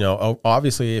loves,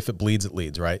 obviously if it bleeds, it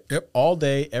leads, right? Yep. All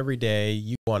day, every day,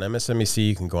 you go on MSNBC,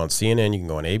 you can go on CNN, you can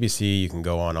go on ABC, you can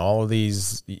go on all of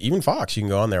these, even Fox, you can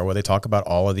go on there where they talk about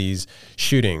all of these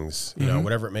shootings,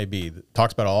 whatever it may be.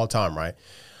 Talks about it all the time, right?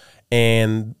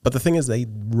 But the thing is, they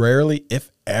rarely,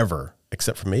 if ever,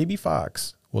 except for maybe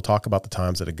Fox, will talk about the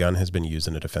times that a gun has been used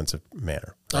in a defensive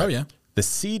manner. Right? Oh, yeah. The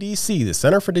CDC, the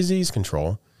Center for Disease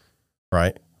Control,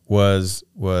 right, was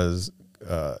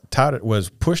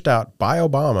pushed out by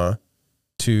Obama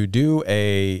to do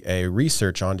a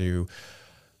research onto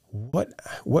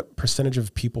what percentage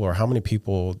of people or how many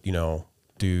people do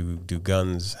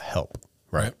guns help,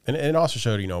 right? And it also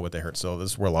showed what they hurt. So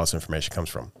this is where a lot of information comes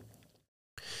from.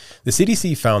 The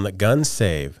CDC found that guns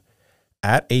save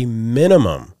at a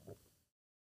minimum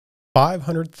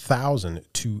 500,000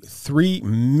 to 3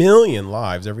 million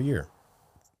lives every year.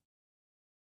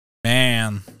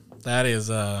 Man, that is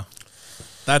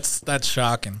that's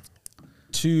shocking.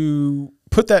 To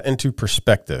put that into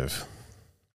perspective,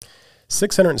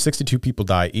 662 people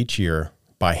die each year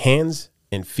by hands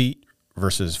and feet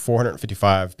versus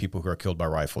 455 people who are killed by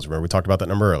rifles. Remember, we talked about that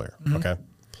number earlier. Mm-hmm. Okay.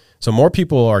 So more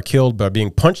people are killed by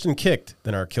being punched and kicked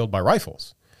than are killed by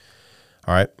rifles.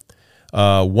 All right.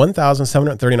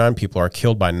 1,739 people are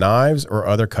killed by knives or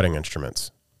other cutting instruments.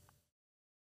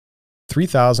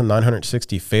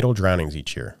 3,960 fatal drownings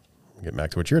each year. Get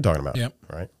back to what you were talking about. Yep.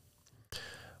 Right.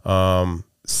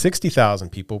 60,000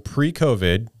 people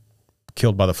pre-COVID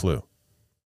killed by the flu.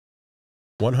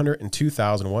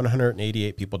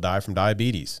 102,188 people die from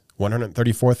diabetes.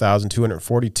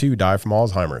 134,242 die from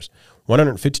Alzheimer's.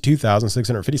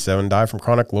 152,657 die from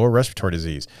chronic lower respiratory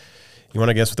disease. You want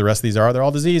to guess what the rest of these are? They're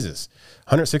all diseases.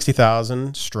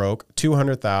 160,000 stroke,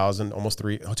 200,000,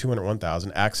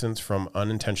 201,000 accidents from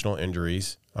unintentional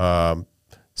injuries,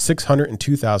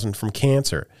 602,000 from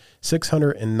cancer,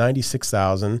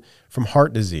 696,000 from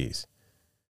heart disease.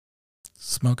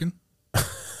 Smoking?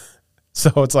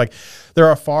 So it's like there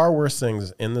are far worse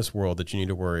things in this world that you need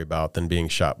to worry about than being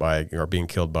shot by or being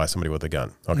killed by somebody with a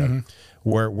gun. Okay. Mm-hmm.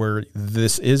 Where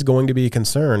this is going to be a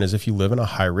concern is if you live in a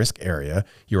high-risk area,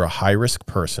 you're a high-risk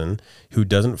person who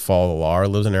doesn't follow the law or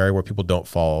lives in an area where people don't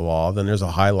follow the law, then there's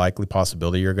a high likely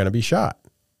possibility you're going to be shot.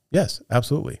 Yes,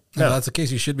 absolutely. Now, if that's the case,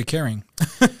 you should be carrying.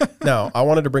 Now, I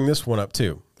wanted to bring this one up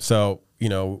too. So,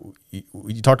 you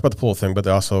talked about the pool thing, but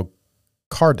also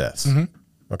car deaths.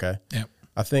 Mm-hmm. Okay. Yeah.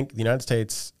 I think the United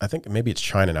States, I think maybe it's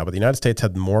China now, but the United States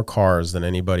had more cars than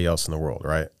anybody else in the world,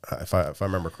 right? If I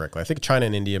remember correctly. I think China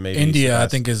and India maybe. India, I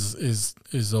think, is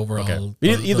overall.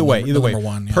 Okay. Either way,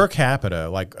 one, yeah. Per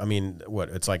capita,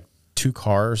 it's like 2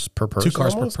 cars per person? 2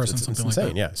 cars almost? per person, it's something insane,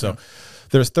 like that. Yeah. So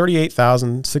there's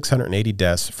 38,680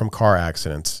 deaths from car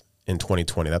accidents in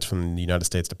 2020. That's from the United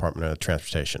States Department of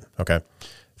Transportation, okay?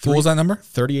 What was that number?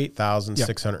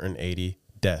 38,680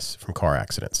 deaths from car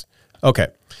accidents. Okay.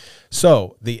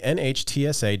 So the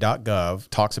NHTSA.gov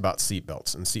talks about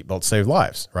seatbelts, and seatbelts save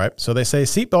lives, right? So they say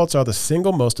seatbelts are the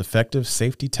single most effective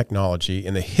safety technology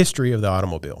in the history of the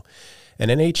automobile. An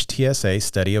NHTSA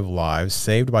study of lives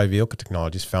saved by vehicle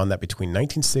technologies found that between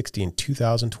 1960 and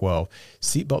 2012,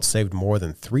 seatbelts saved more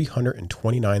than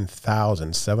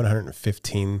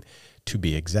 329,715 to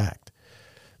be exact.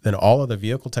 Then all of the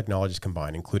vehicle technologies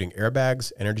combined, including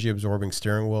airbags, energy-absorbing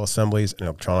steering wheel assemblies, and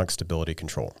electronic stability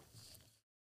control.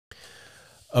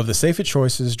 Of the safety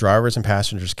choices drivers and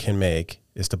passengers can make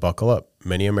is to buckle up.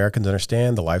 Many Americans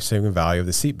understand the life-saving value of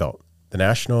the seatbelt. The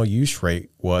national use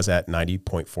rate was at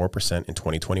 90.4% in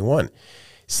 2021.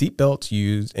 Seatbelts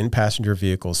used in passenger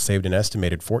vehicles saved an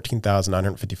estimated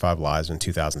 14,955 lives in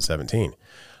 2017.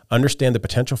 Understand the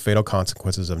potential fatal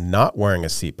consequences of not wearing a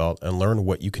seatbelt and learn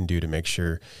what you can do to make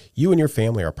sure you and your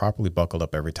family are properly buckled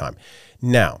up every time.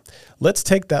 Now, let's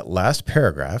take that last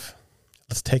paragraph.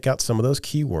 Let's take out some of those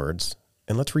keywords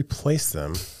and let's replace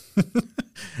them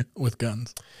with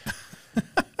guns.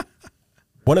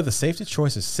 One of the safety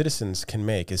choices citizens can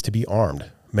make is to be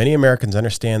armed. Many Americans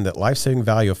understand the life-saving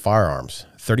value of firearms.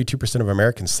 32% of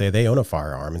Americans say they own a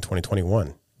firearm in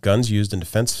 2021. Guns used in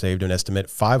defense saved an estimate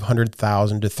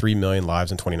 500,000 to 3 million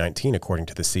lives in 2019, according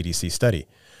to the CDC study.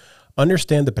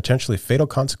 Understand the potentially fatal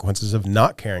consequences of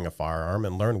not carrying a firearm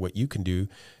and learn what you can do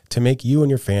to make you and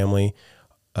your family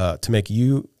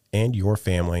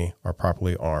are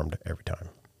properly armed every time.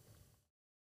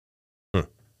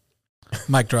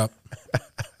 Mic drop.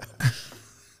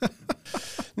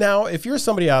 Now, if you're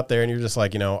somebody out there and you're just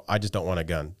like, I just don't want a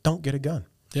gun, don't get a gun.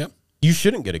 Yep. You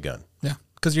shouldn't get a gun. Yeah,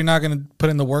 because you're not going to put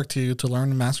in the work to learn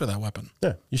and master that weapon.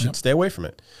 Yeah, you should stay away from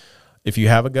it. If you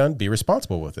have a gun, be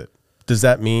responsible with it. Does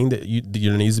that mean that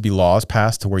there needs to be laws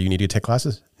passed to where you need to take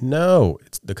classes? No,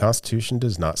 the Constitution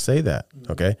does not say that,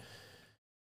 okay?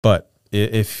 But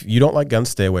if you don't like guns,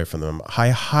 stay away from them. I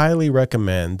highly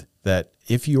recommend that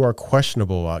if you are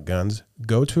questionable about guns,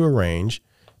 go to a range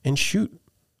and shoot.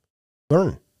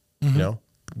 Learn,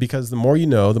 because the more you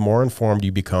know, the more informed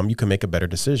you become, you can make a better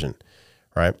decision,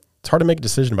 right? It's hard to make a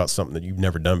decision about something that you've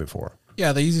never done before.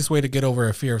 Yeah, the easiest way to get over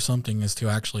a fear of something is to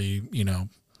actually,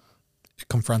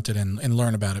 confront it and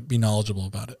learn about it, be knowledgeable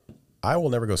about it. I will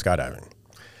never go skydiving.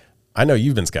 I know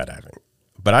you've been skydiving.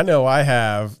 But I know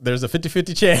there's a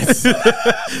 50-50 chance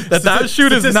that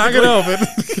chute is not going to open.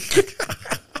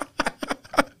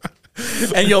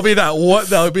 And you'll be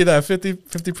that'll be that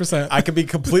 50%. I could be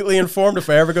completely informed if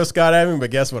I ever go skydiving,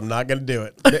 but guess what? I'm not going to do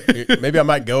it. Maybe I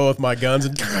might go with my guns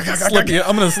and I'm going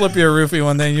to slip you a roofie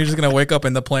one day and you're just going to wake up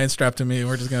in the plane strapped to me.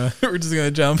 We're just going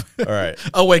to jump. All right.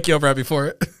 I'll wake you up right before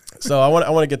it. So I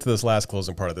want to get to this last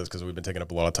closing part of this because we've been taking up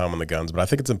a lot of time on the guns, but I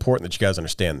think it's important that you guys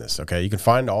understand this, okay? You can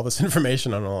find all this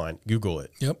information online. Google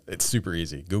it. Yep. It's super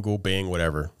easy. Google, Bing,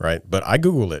 whatever, right? But I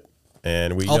Googled it,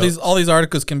 and all these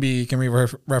articles can be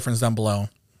referenced down below.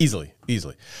 Easily.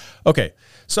 Okay,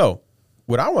 so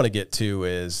what I want to get to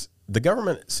is the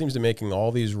government seems to be making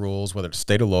all these rules, whether it's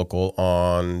state or local,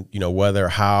 on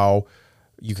how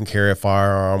you can carry a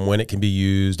firearm, when it can be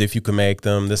used, if you can make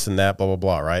them, this and that, blah, blah,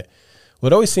 blah, right? Well,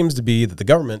 it always seems to be that the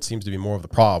government seems to be more of the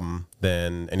problem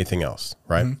than anything else,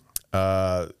 right?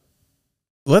 Mm-hmm.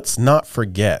 Let's not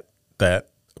forget that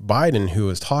Biden,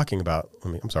 who is talking about,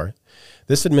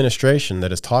 this administration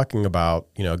that is talking about,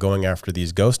 going after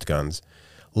these ghost guns,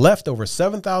 left over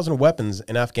 7,000 weapons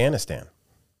in Afghanistan.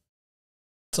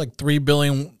 It's like $3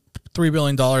 billion $3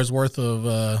 billion worth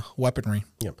of weaponry.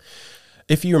 Yeah.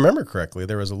 If you remember correctly,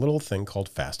 there was a little thing called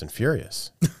Fast and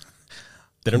Furious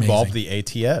that involved the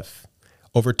ATF.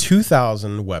 Over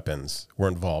 2,000 weapons were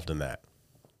involved in that.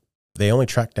 They only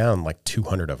tracked down like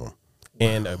 200 of them.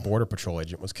 And a Border Patrol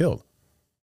agent was killed.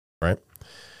 Right?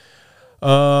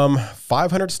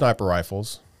 500 sniper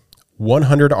rifles,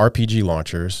 100 RPG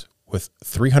launchers with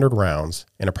 300 rounds,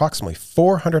 and approximately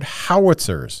 400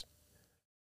 howitzers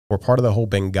were part of the whole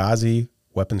Benghazi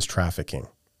weapons trafficking.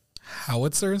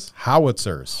 Howitzers?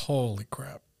 Howitzers. Holy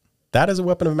crap. That is a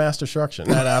weapon of mass destruction.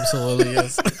 That absolutely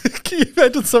is. Can you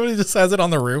imagine somebody just has it on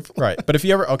the roof? Right. But if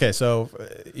you ever, okay, so,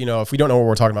 if we don't know what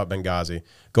we're talking about Benghazi,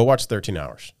 go watch 13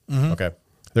 Hours. Mm-hmm. Okay.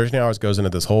 13 Hours goes into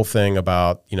this whole thing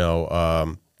about,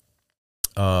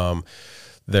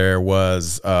 there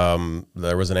was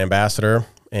an ambassador,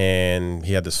 and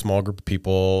he had this small group of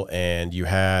people, and you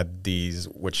had these,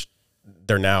 which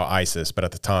they're now ISIS, but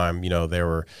at the time, they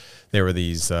were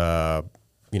these,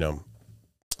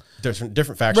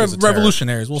 different factions,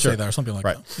 revolutionaries, we'll say that, or something like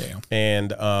that. Yeah.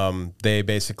 And they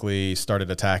basically started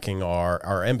attacking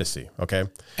our embassy. Okay.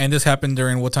 And this happened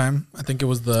during what time? I think it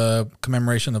was the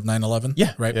commemoration of 9/11.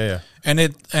 Yeah. Right. Yeah.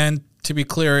 And to be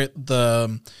clear,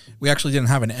 we actually didn't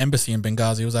have an embassy in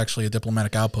Benghazi. It was actually a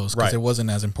diplomatic outpost because it wasn't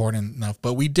as important enough.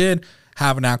 But we did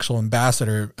have an actual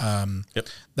ambassador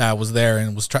that was there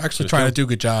and was trying to do a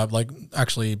good job. Like,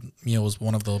 actually, was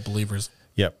one of the believers.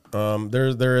 Yep.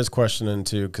 There is questioning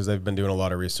too, because they've been doing a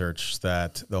lot of research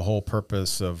that the whole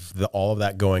purpose of all of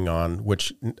that going on,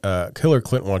 which Hillary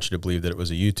Clinton wants you to believe that it was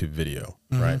a YouTube video,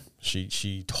 right?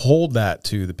 She told that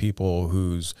to the people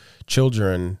whose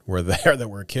children were there that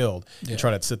were killed, and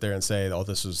try to sit there and say, "Oh,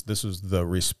 this was the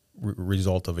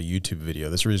result of a YouTube video.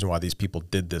 This is the reason why these people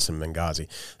did this in Benghazi."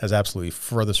 That's absolutely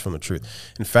furthest from the truth.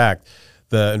 In fact,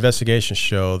 the investigations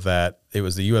show that it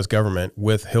was the U.S. government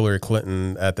with Hillary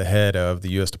Clinton at the head of the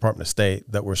U.S. Department of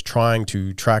State that was trying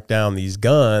to track down these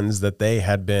guns that they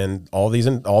had been, all these,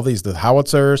 the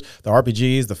howitzers, the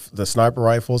RPGs, the sniper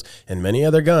rifles, and many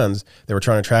other guns. They were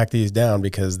trying to track these down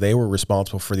because they were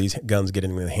responsible for these guns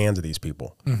getting in the hands of these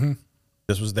people. Mm-hmm.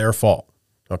 This was their fault.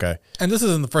 Okay. And this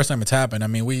isn't the first time it's happened. I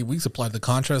mean, we supplied the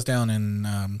Contras down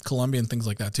in Colombia and things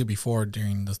like that too before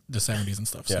during the 70s and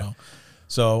stuff. Yeah.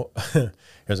 So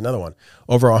here's another one.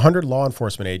 Over 100 law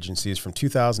enforcement agencies from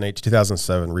 2008 to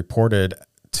 2007 reported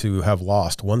to have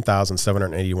lost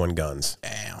 1,781 guns.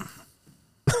 Damn.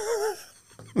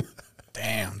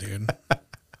 Damn, dude.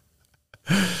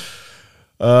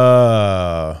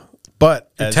 But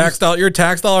your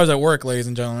tax dollars at work, ladies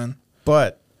and gentlemen.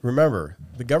 But remember,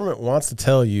 the government wants to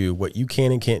tell you what you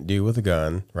can and can't do with a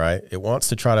gun, right? It wants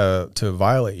to try to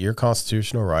violate your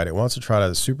constitutional right. It wants to try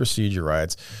to supersede your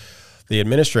rights. The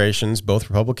administrations, both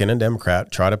Republican and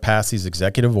Democrat, try to pass these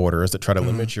executive orders that try to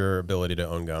limit your ability to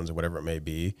own guns or whatever it may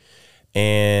be.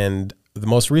 And the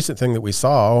most recent thing that we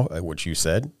saw, which you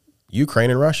said, Ukraine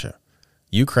and Russia.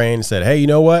 Ukraine said, hey, you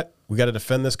know what? We got to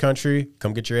defend this country.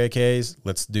 Come get your AKs.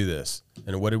 Let's do this.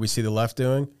 And what did we see the left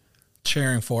doing?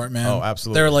 Cheering for it, man. Oh,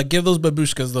 absolutely. They're like, give those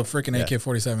babushkas the freaking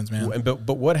AK-47s, man.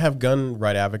 But what have gun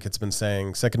right advocates been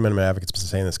saying, Second Amendment advocates been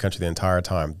saying in this country the entire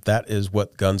time? That is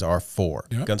what guns are for.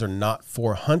 Yep. Guns are not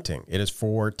for hunting. It is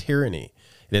for tyranny.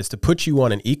 It is to put you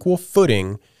on an equal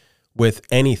footing with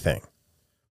anything.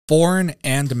 Foreign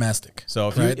and domestic. So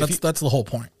that's the whole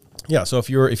point. Yeah. So if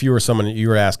you were someone, you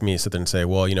were asking me to sit there and say,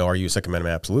 well, are you a Second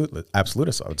Amendment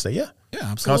absolutist? I would say, yeah. Yeah,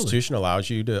 absolutely. The Constitution allows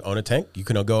you to own a tank. You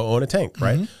can go own a tank,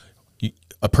 right?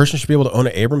 A person should be able to own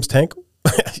an Abrams tank.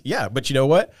 Yeah, but you know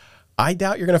what? I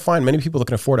doubt you're going to find many people that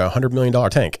can afford a $100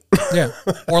 million tank. Yeah,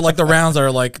 or like the rounds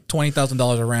are like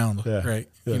 $20,000 a round, right?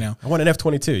 Yeah. I want an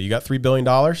F-22. You got $3 billion?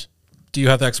 Do you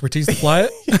have the expertise to fly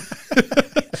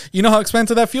it? You know how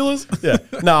expensive that fuel is? Yeah.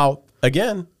 Now,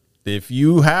 again, if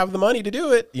you have the money to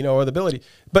do it, or the ability.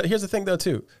 But here's the thing, though,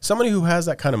 too. Somebody who has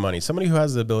that kind of money, somebody who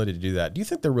has the ability to do that, do you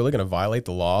think they're really going to violate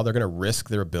the law? They're going to risk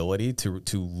their ability to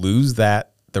lose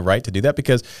the right to do that?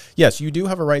 Because, yes, you do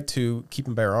have a right to keep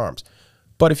and bear arms.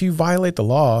 But if you violate the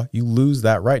law, you lose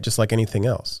that right just like anything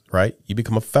else, right? You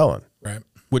become a felon, right?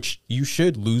 Which you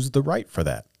should lose the right for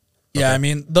that. Yeah, okay. I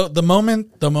mean, the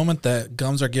moment that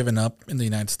guns are given up in the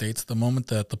United States, the moment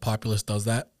that the populace does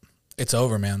that, it's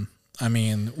over, man. I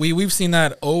mean, we've seen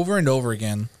that over and over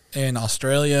again in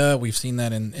Australia. We've seen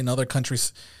that in other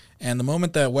countries. And the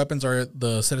moment that weapons are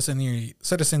the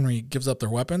citizenry gives up their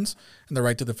weapons and the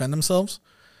right to defend themselves,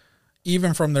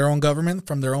 even from their own government,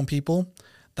 from their own people,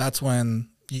 that's when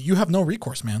you have no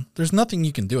recourse, man. There's nothing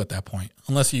you can do at that point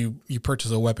unless you purchase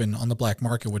a weapon on the black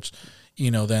market, which,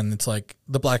 then it's like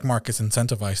the black market's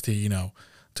incentivized to,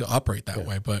 to operate that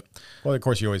way. But well, of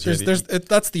course, you always hear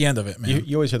that's the end of it, man.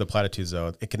 You always hear the platitudes,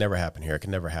 though. It can never happen here. It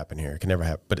can never happen here. It can never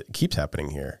happen. But it keeps happening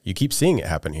here. You keep seeing it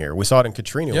happen here. We saw it in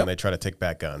Katrina when they try to take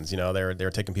back guns. You know, they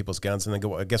were taking people's guns, and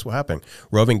then guess what happened?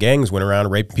 Roving gangs went around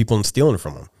raping people and stealing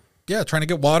from them. Yeah, trying to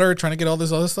get water, trying to get all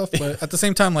this other stuff. But at the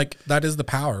same time, like, that is the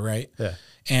power, right? Yeah.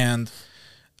 And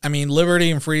I mean,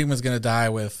 liberty and freedom is going to die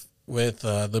with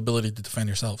the ability to defend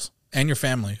yourselves and your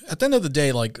family. At the end of the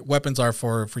day, like, weapons are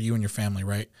for you and your family,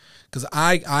 right? Because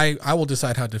I will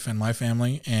decide how to defend my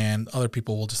family, and other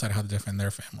people will decide how to defend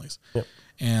their families. Yep.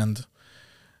 And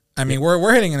I mean,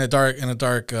 we're heading in a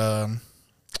dark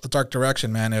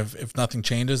direction, man. If nothing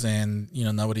changes, and you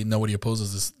know nobody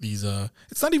opposes these.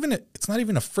 It's not even a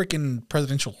freaking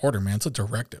presidential order, man. It's a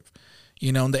directive.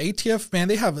 You know, and the ATF, man,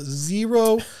 they have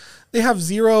zero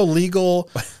legal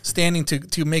standing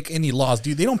to make any laws.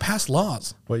 Dude, they don't pass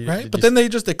laws, right? But then they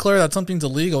just declare that something's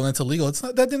illegal and it's illegal. It's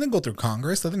not, that didn't go through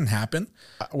Congress. That didn't happen.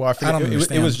 Well, I forget.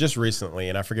 It was just recently,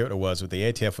 and I forget what it was. But the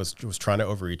ATF was trying to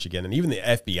overreach again, and even the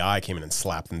FBI came in and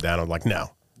slapped them down. I'm like,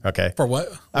 no. Okay. For what?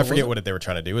 I forget what they were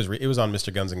trying to do. It was on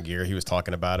Mr. Guns and Gear. He was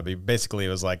talking about it. But basically, it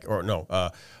was like,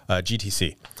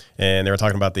 GTC. And they were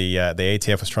talking about the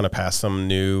ATF was trying to pass some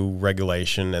new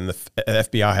regulation, and the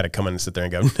FBI had to come in and sit there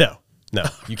and go, no,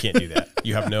 you can't do that.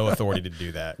 You have no authority to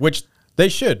do that, which they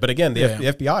should. But again, the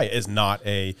FBI is not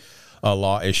a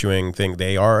law issuing thing.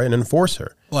 They are an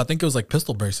enforcer. Well, I think it was like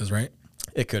pistol braces, right?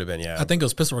 It could have been, yeah. I think it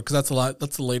was pistol, because that's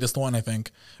the latest one, I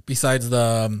think, besides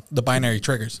the binary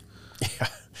triggers. Yeah.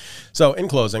 So in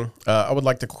closing, I would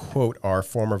like to quote our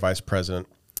former vice president.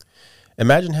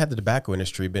 Imagine had the tobacco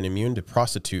industry been immune to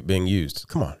prostitute being used.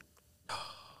 Come on.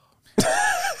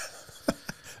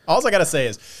 All I got to say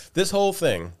is this whole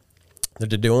thing that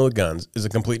they're doing with guns is a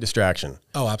complete distraction.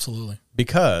 Oh, absolutely.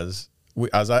 Because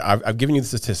I've given you the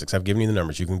statistics. I've given you the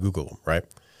numbers. You can Google them, right?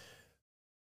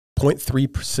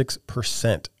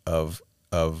 0.36% of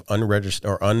unregistered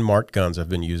or unmarked guns have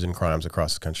been used in crimes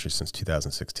across the country since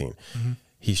 2016. Mm-hmm.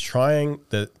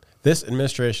 This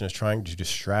administration is trying to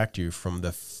distract you from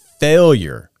the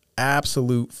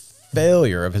absolute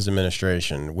failure of his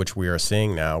administration, which we are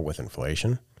seeing now with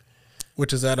inflation.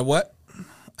 Which is at a what?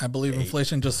 I believe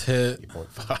inflation just hit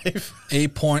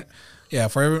 8.5. Yeah,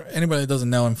 for anybody that doesn't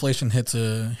know, inflation hit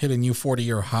a new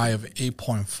 40-year high of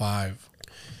 8.5.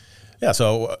 Yeah,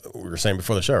 so we were saying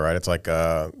before the show, right? It's like,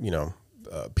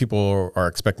 people are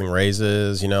expecting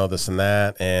raises, this and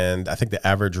that. And I think the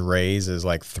average raise is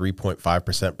like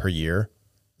 3.5% per year.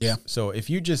 Yeah. So if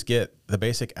you just get the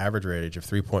basic average wage of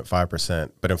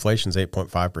 3.5%, but inflation's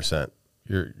 8.5%,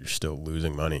 you're still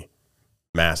losing money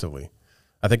massively.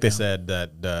 I think they said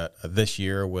that this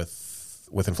year with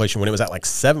inflation, when it was at like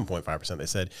 7.5%, they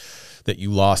said that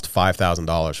you lost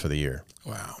 $5,000 for the year.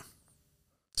 Wow.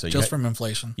 So from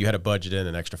inflation. You had to budget in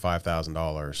an extra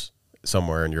 $5,000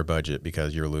 somewhere in your budget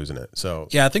because you're losing it. So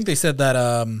yeah, I think they said that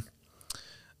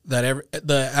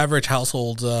the average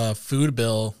household food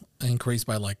bill increased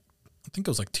by I think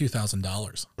it was like $2,000.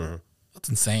 Mm-hmm. That's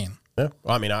insane. Yeah,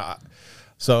 well, I mean,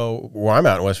 so where I'm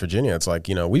at in West Virginia, it's like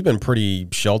we've been pretty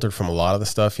sheltered from a lot of the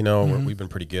stuff. Mm-hmm. We've been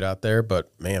pretty good out there,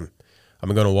 but man, I've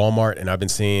been going to Walmart and I've been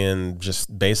seeing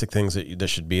just basic things that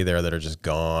should be there that are just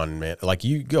gone, man. Like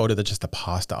you go to the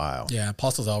pasta aisle. Yeah,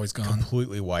 pasta's always gone.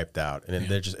 Completely wiped out.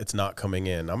 And it's not coming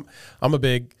in. I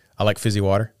like fizzy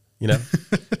water,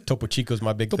 Topo Chico's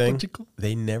my big thing. Chico?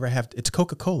 They never have, it's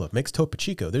Coca-Cola, makes Topo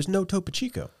Chico. There's no Topo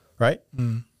Chico, right?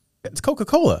 Mm. It's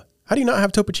Coca-Cola. How do you not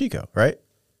have Topo Chico, right?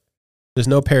 There's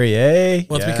no Perrier.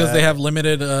 Well, it's because they have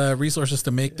limited resources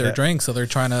to make their drinks, so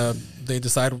they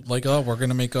decide we're going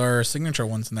to make our signature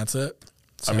ones, and that's it.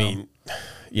 So. I mean,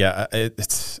 yeah,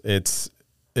 it's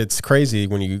crazy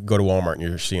when you go to Walmart and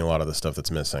you're seeing a lot of the stuff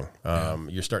that's missing.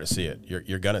 You're starting to see it.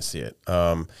 You're gonna see it.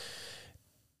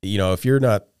 If you're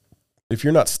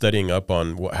not studying up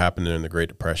on what happened in the Great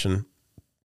Depression,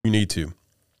 you need to.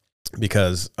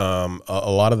 Because a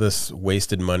lot of this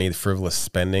wasted money, the frivolous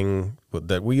spending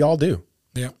that we all do,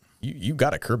 you got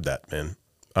to curb that, man.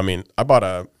 I mean, I bought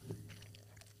an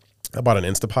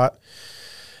Instapot,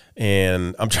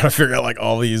 and I'm trying to figure out like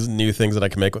all these new things that I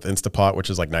can make with Instapot, which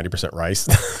is like 90% rice.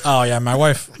 Oh yeah, my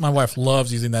wife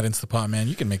loves using that Instapot, man.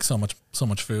 You can make so much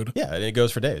food. Yeah, and it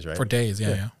goes for days, right? For days,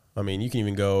 yeah. I mean, you can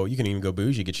even go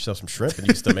bougie, get yourself some shrimp, and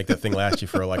you can still make that thing last you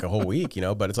for like a whole week,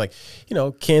 But it's like,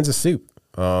 cans of soup.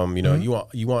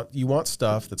 Mm-hmm. You want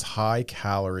stuff that's high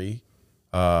calorie,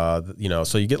 so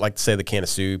you get like, say the can of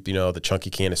soup, the chunky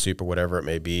can of soup or whatever it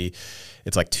may be.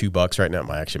 It's like $2 right now.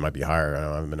 It might be higher.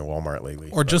 I haven't been to Walmart lately.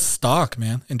 Or just stock,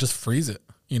 man, and just freeze it.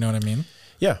 You know what I mean?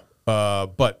 Yeah.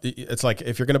 But it's like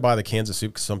if you're going to buy the cans of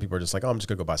soup, because some people are just like, oh, I'm just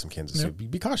going to go buy some cans of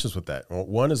soup. Be cautious with that. Well,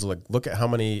 one is like look at how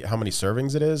many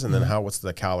servings it is, and then what's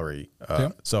the calorie.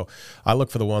 So I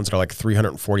look for the ones that are like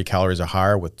 340 calories or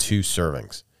higher with 2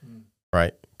 servings,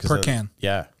 right? Per can.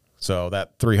 Yeah. So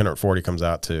that 340 comes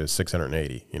out to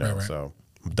 680. You know, right. So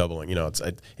doubling. You know,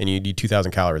 and you need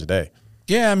 2,000 calories a day.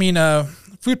 Yeah, I mean,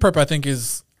 food prep I think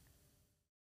is.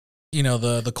 You know,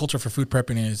 the culture for food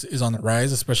prepping is on the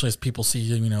rise, especially as people see,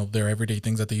 you know, their everyday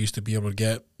things that they used to be able to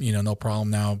get, you know, no problem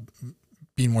now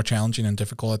being more challenging and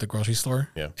difficult at the grocery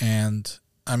store. Yeah. And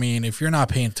I mean, if you're not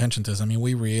paying attention to this, I mean,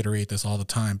 we reiterate this all the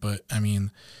time, but I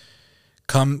mean,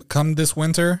 come this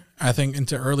winter, I think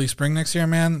into early spring next year,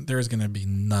 man, there's going to be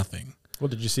nothing. Well,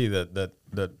 did you see that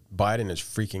Biden is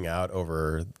freaking out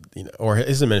over, you know, or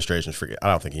his administration is freaking? I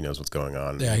don't think he knows what's going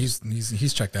on. Yeah, he's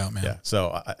checked out, man. Yeah,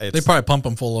 so they probably pump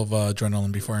him full of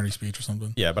adrenaline before any speech or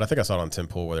something. Yeah, but I think I saw it on Tim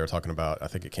Pool where they were talking about. I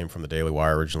think it came from the Daily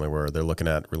Wire originally, where they're looking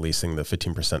at releasing the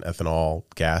 15% ethanol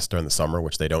gas during the summer,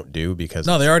 which they don't do because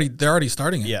they're already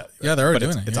starting it. Yeah, they're already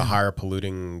doing it. It's a higher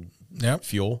polluting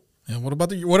fuel. Yeah, what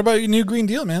about your new Green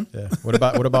Deal, man? Yeah. What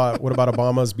about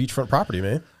Obama's beachfront property,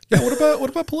 man? Yeah, what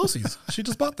about Pelosi's? She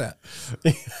just bought that.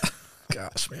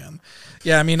 Gosh, man.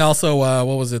 Yeah, I mean, also,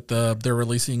 what was it? They're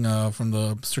releasing from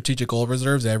the strategic oil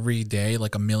reserves every day,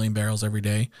 like 1 million barrels every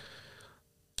day.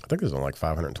 I think there's only like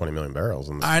 520 million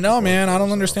barrels. I know, man. I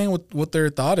don't understand what their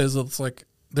thought is. It's like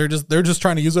they're just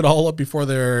trying to use it all up before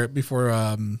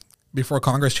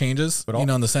Congress changes,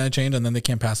 and the Senate change, and then they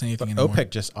can't pass anything anymore. OPEC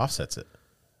just offsets it.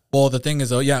 Well, the thing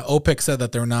is, OPEC said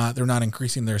that they're not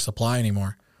increasing their supply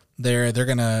anymore. They're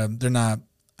not.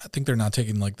 I think they're not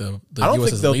taking like the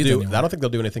U.S.'s lead anymore. I don't think they'll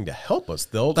do anything to help us.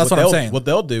 That's what I'm saying. What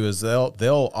they'll do is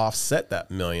they'll offset that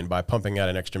million by pumping out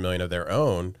an extra million of their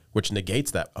own, which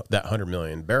negates that 100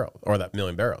 million barrel or that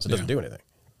million barrels. It doesn't do anything.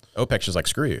 OPEC's just like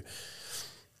screw you.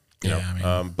 You know,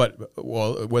 I mean, but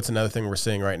what's another thing we're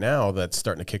seeing right now that's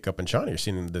starting to kick up in China? You're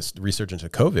seeing this resurgence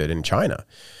of COVID in China.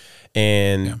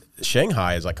 And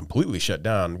Shanghai is like completely shut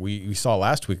down. We saw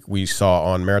last week,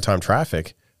 on maritime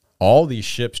traffic, all these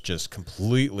ships just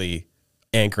completely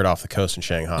anchored off the coast in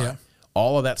Shanghai. Yeah.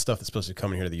 All of that stuff that's supposed to be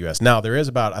coming here to the U.S. Now, there is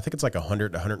about, I think it's like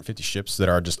 100 to 150 ships that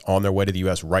are just on their way to the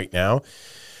U.S. right now,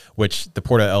 which the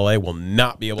port of L.A. will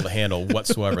not be able to handle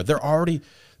whatsoever. They're already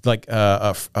like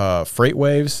Freight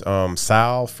Waves.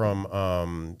 Sal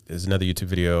from is another YouTube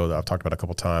video that I've talked about a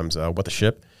couple times. What the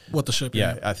Ship?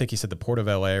 Yeah, I think he said the port of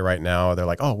LA right now, they're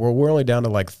like, oh, we're only down to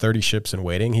like 30 ships in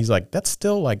waiting. He's like, that's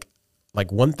still like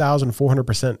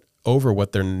 1,400% over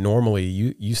what they're normally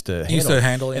used to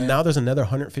handle. And now there's another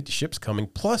 150 ships coming,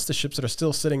 plus the ships that are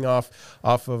still sitting off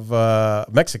of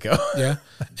Mexico. Yeah.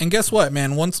 And guess what,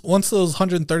 man? Once those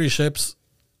 130 ships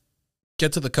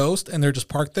get to the coast and they're just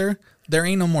parked there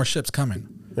ain't no more ships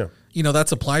coming. Yeah. You know, that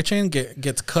supply chain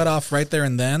gets cut off right there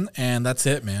and then, and that's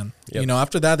it, man. Yep. You know,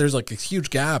 after that, there's like a huge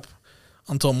gap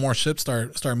until more ships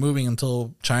start moving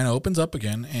until China opens up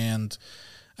again. And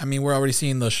I mean, we're already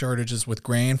seeing the shortages with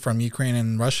grain from Ukraine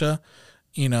and Russia.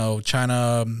 You know,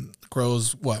 China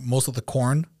grows most of the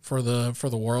corn for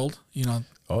the world. You know.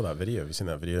 Oh, that video! Have you seen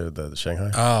that video? The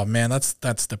Shanghai. Oh man,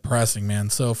 that's depressing, man.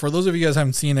 So for those of you guys who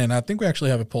haven't seen it, and I think we actually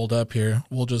have it pulled up here.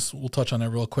 We'll touch on it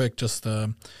real quick, just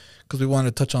because we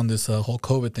wanted to touch on this whole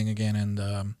COVID thing again.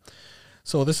 And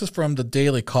so this is from the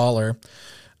Daily Caller.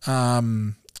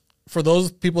 For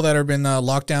those people that have been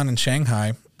locked down in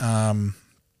Shanghai, you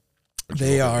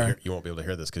won't be able to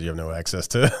hear this because you have no access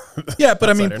to. Yeah, but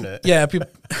I mean, internet. Yeah, people.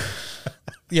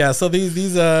 Yeah, so these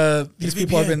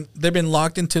people they've been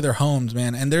locked into their homes,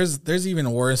 man. And there's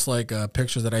even worse like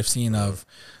pictures that I've seen of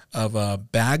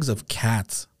bags of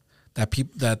cats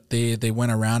that they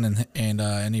went around and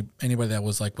anybody that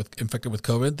was like infected with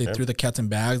COVID, they threw the cats in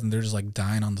bags and they're just like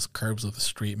dying on the curbs of the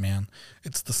street, man.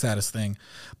 It's the saddest thing.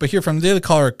 But here from the Daily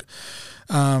Caller,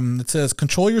 it says,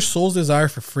 "Control your soul's desire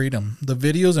for freedom. The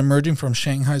videos emerging from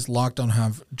Shanghai's lockdown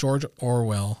have George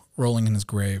Orwell rolling in his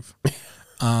grave."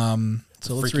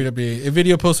 So let's read a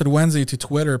video posted Wednesday to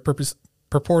Twitter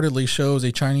purportedly shows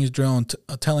a Chinese drone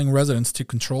telling residents to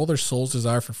control their soul's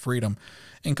desire for freedom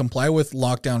and comply with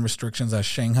lockdown restrictions as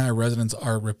Shanghai residents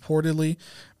are reportedly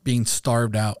being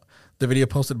starved out. The video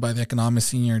posted by the Economist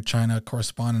senior China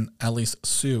correspondent Alice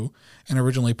Su and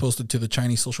originally posted to the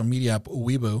Chinese social media app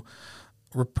Weibo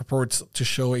purports to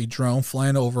show a drone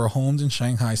flying over homes in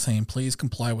Shanghai saying, "Please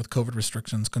comply with COVID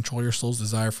restrictions. Control your soul's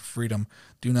desire for freedom.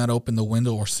 Do not open the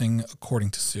window or sing,"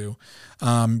 according to Sue.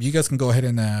 You guys can go ahead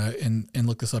and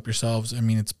look this up yourselves. I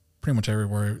mean, pretty much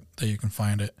everywhere that you can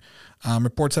find it.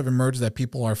 Reports have emerged that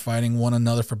people are fighting one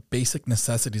another for basic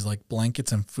necessities like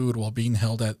blankets and food while being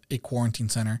held at a quarantine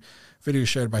center. Video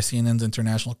shared by CNN's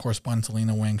international correspondent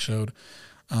Selena Wang showed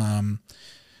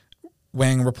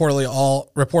Wang reported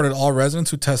all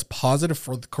residents who test positive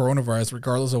for the coronavirus,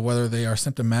 regardless of whether they are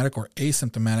symptomatic or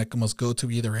asymptomatic, must go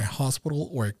to either a hospital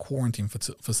or a quarantine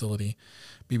facility.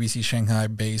 BBC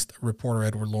Shanghai-based reporter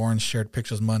Edward Lawrence shared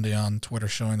pictures Monday on Twitter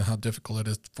showing how difficult it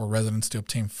is for residents to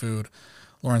obtain food.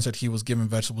 Lawrence said he was given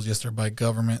vegetables yesterday by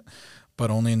government, but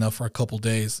only enough for a couple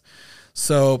days.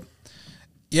 So,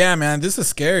 yeah, man, this is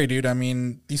scary, dude. I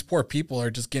mean, these poor people are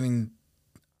just getting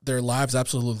their lives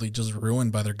absolutely just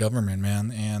ruined by their government,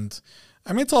 man. And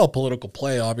I mean, it's all political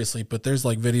play, obviously, but there's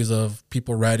like videos of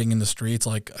people riding in the streets,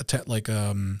 like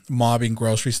mobbing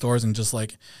grocery stores and just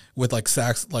like with like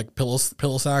sacks, like pillow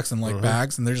sacks and like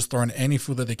bags, and they're just throwing any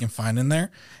food that they can find in there.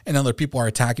 And other people are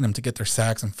attacking them to get their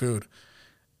sacks and food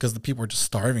because the people are just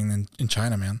starving in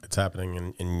China, man. It's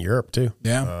happening in Europe too.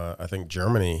 Yeah. I think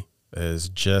Germany is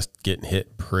just getting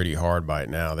hit pretty hard by it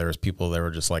now. There was people that were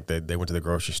just like, they went to the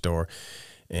grocery store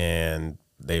and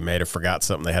they may have forgot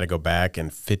something. They had to go back,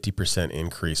 and 50%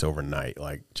 increase overnight,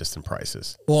 like just in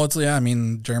prices. Well, it's I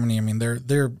mean, Germany. I mean,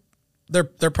 their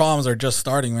problems are just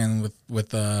starting, man. With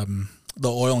the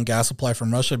oil and gas supply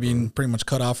from Russia being pretty much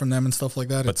cut off from them and stuff like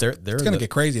that. But it's going to get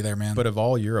crazy there, man. But of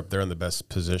all Europe, they're in the best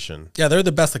position. Yeah, they're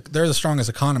the best. They're the strongest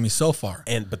economy so far.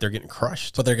 But they're getting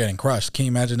crushed. But they're getting crushed. Can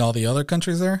you imagine all the other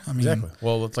countries there? I mean, exactly.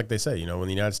 Well, it's like they say, when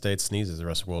the United States sneezes, the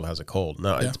rest of the world has a cold.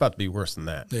 No, it's about to be worse than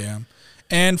that. Yeah.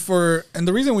 And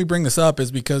the reason we bring this up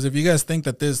is because if you guys think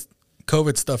that this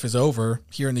COVID stuff is over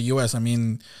here in the U.S., I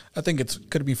mean, I think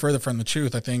could be further from the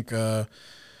truth. I think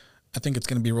it's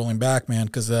going to be rolling back, man,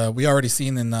 because we already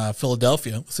seen in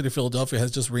Philadelphia, the city of Philadelphia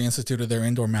has just reinstituted their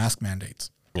indoor mask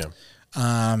mandates. Yeah.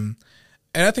 And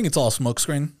I think it's all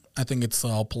smokescreen. I think it's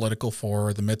all political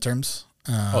for the midterms.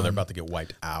 They're about to get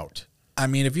wiped out. I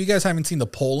mean, if you guys haven't seen the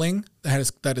polling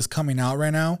that is coming out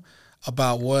right now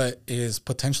about what is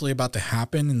potentially about to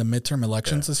happen in the midterm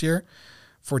elections this year,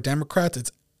 for Democrats,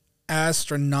 it's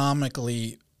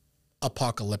astronomically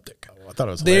apocalyptic. I thought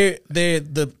it was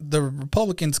the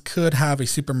Republicans could have a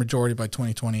supermajority by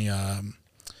 2020. What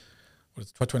is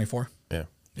it, 2024? Yeah.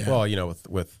 Well,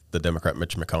 with the Democrat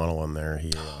Mitch McConnell in there, he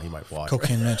might block.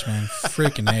 Cocaine Mitch, man,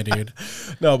 freaking A, dude.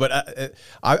 No, but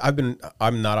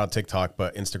I'm not on TikTok,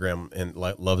 but Instagram and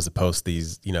loves to post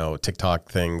these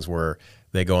TikTok things where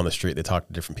they go on the street, they talk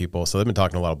to different people. So they've been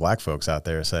talking to a lot of black folks out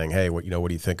there saying, hey, what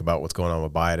do you think about what's going on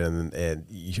with Biden? And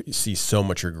you see so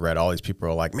much regret. All these people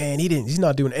are like, man, he's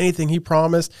not doing anything he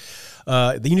promised.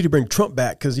 You need to bring Trump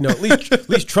back because, at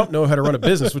least Trump knows how to run a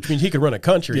business, which means he could run a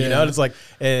country, And it's like,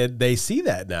 and they see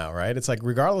that now, right? It's like,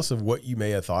 regardless of what you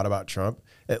may have thought about Trump,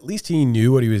 at least he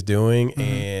knew what he was doing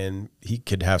and he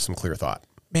could have some clear thought.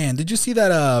 Man, did you see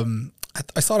that?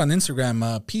 I saw it on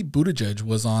Instagram. Pete Buttigieg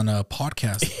was on a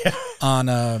podcast. Yeah.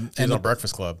 He was on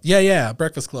Breakfast Club. Yeah,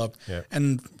 Breakfast Club. Yeah.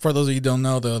 And for those of you who don't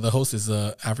know, the host is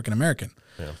African American.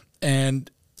 Yeah.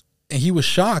 And he was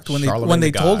shocked when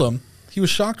they told him. He was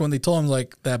shocked when they told him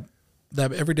like that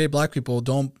everyday black people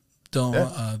don't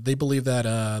they believe that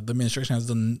the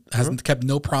administration hasn't kept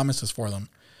no promises for them.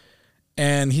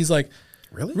 And he's like,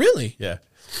 really? Yeah.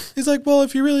 He's like, well,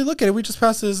 if you really look at it, we just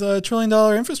passed this $1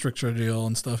 trillion infrastructure deal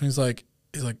and stuff. And he's like,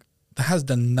 that has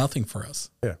done nothing for us.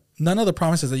 Yeah. None of the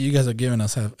promises that you guys have given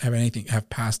us have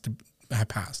passed.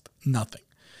 Nothing.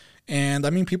 And I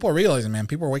mean, people are realizing, man,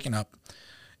 people are waking up.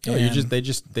 No, they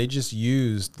just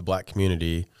used the black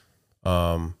community.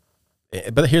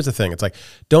 But here's the thing: it's like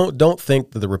don't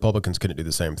think that the Republicans couldn't do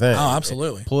the same thing. Oh,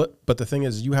 absolutely. But the thing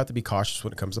is, you have to be cautious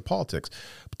when it comes to politics.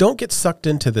 But don't get sucked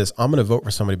into this. I'm going to vote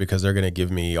for somebody because they're going to give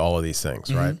me all of these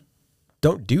things, right?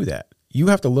 Don't do that. You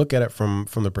have to look at it from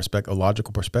the perspective, a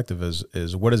logical perspective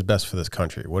is what is best for this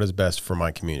country, what is best for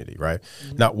my community, right?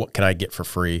 Not what can I get for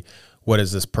free. What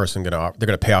is this person going to offer? They're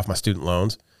going to pay off my student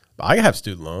loans. I have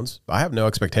student loans. I have no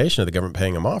expectation of the government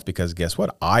paying them off because guess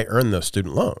what? I earned those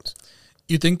student loans.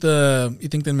 You think the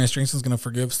administration is going to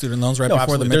forgive student loans before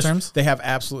absolutely. the midterms? They have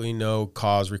absolutely no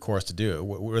cause recourse to do it.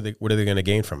 What are they going to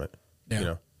gain from it?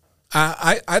 Yeah.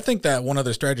 I think that one of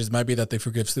their strategies might be that they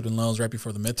forgive student loans right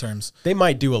before the midterms. They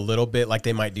might do a little bit, like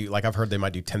I've heard they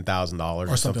might do $10,000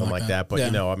 or something like that. But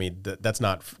I mean, that's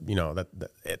not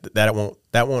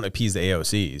that won't appease the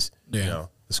AOCs. Yeah.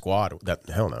 The squad.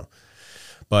 Hell no.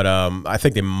 But I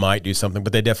think they might do something,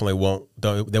 but they definitely won't.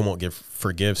 They won't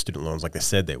forgive student loans like they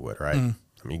said they would, right?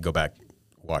 I mean, go back,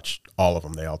 watch all of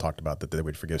them. They all talked about that they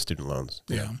would forgive student loans.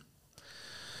 Yeah.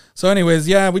 So, anyways,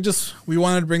 we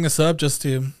wanted to bring this up just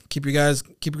to keep you guys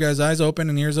eyes open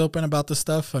and ears open about this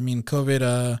stuff. I mean,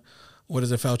 COVID. What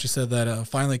is it? Fauci said that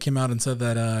finally came out and said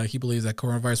that he believes that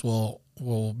coronavirus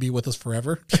will be with us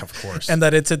forever. Yeah, of course. And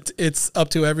that it's up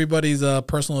to everybody's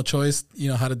personal choice,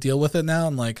 how to deal with it now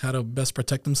and like how to best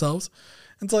protect themselves.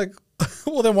 It's like,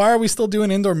 well, then why are we still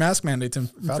doing indoor mask mandates in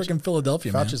freaking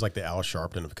Philadelphia? Fauci's like the Al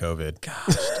Sharpton of COVID.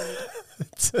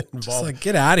 Gosh, dude. Just like,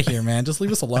 get out of here, man. Just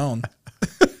leave us alone.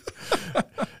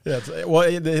 Yeah,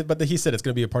 but he said it's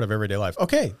going to be a part of everyday life.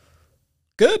 Okay.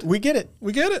 Good. We get it.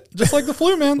 Just like the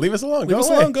flu, man. Leave us alone. Leave us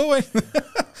alone. Go away.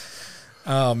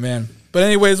 Oh, man. But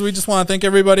anyways, we just want to thank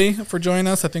everybody for joining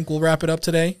us. I think we'll wrap it up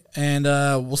today. And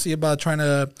we'll see about trying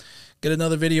to get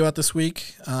another video out this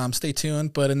week. Stay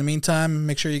tuned. But in the meantime,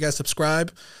 make sure you guys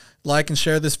subscribe, like, and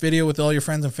share this video with all your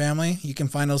friends and family. You can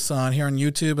find us here on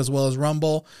YouTube as well as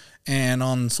Rumble and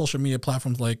on social media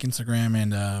platforms like Instagram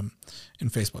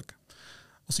and Facebook.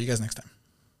 We'll see you guys next time.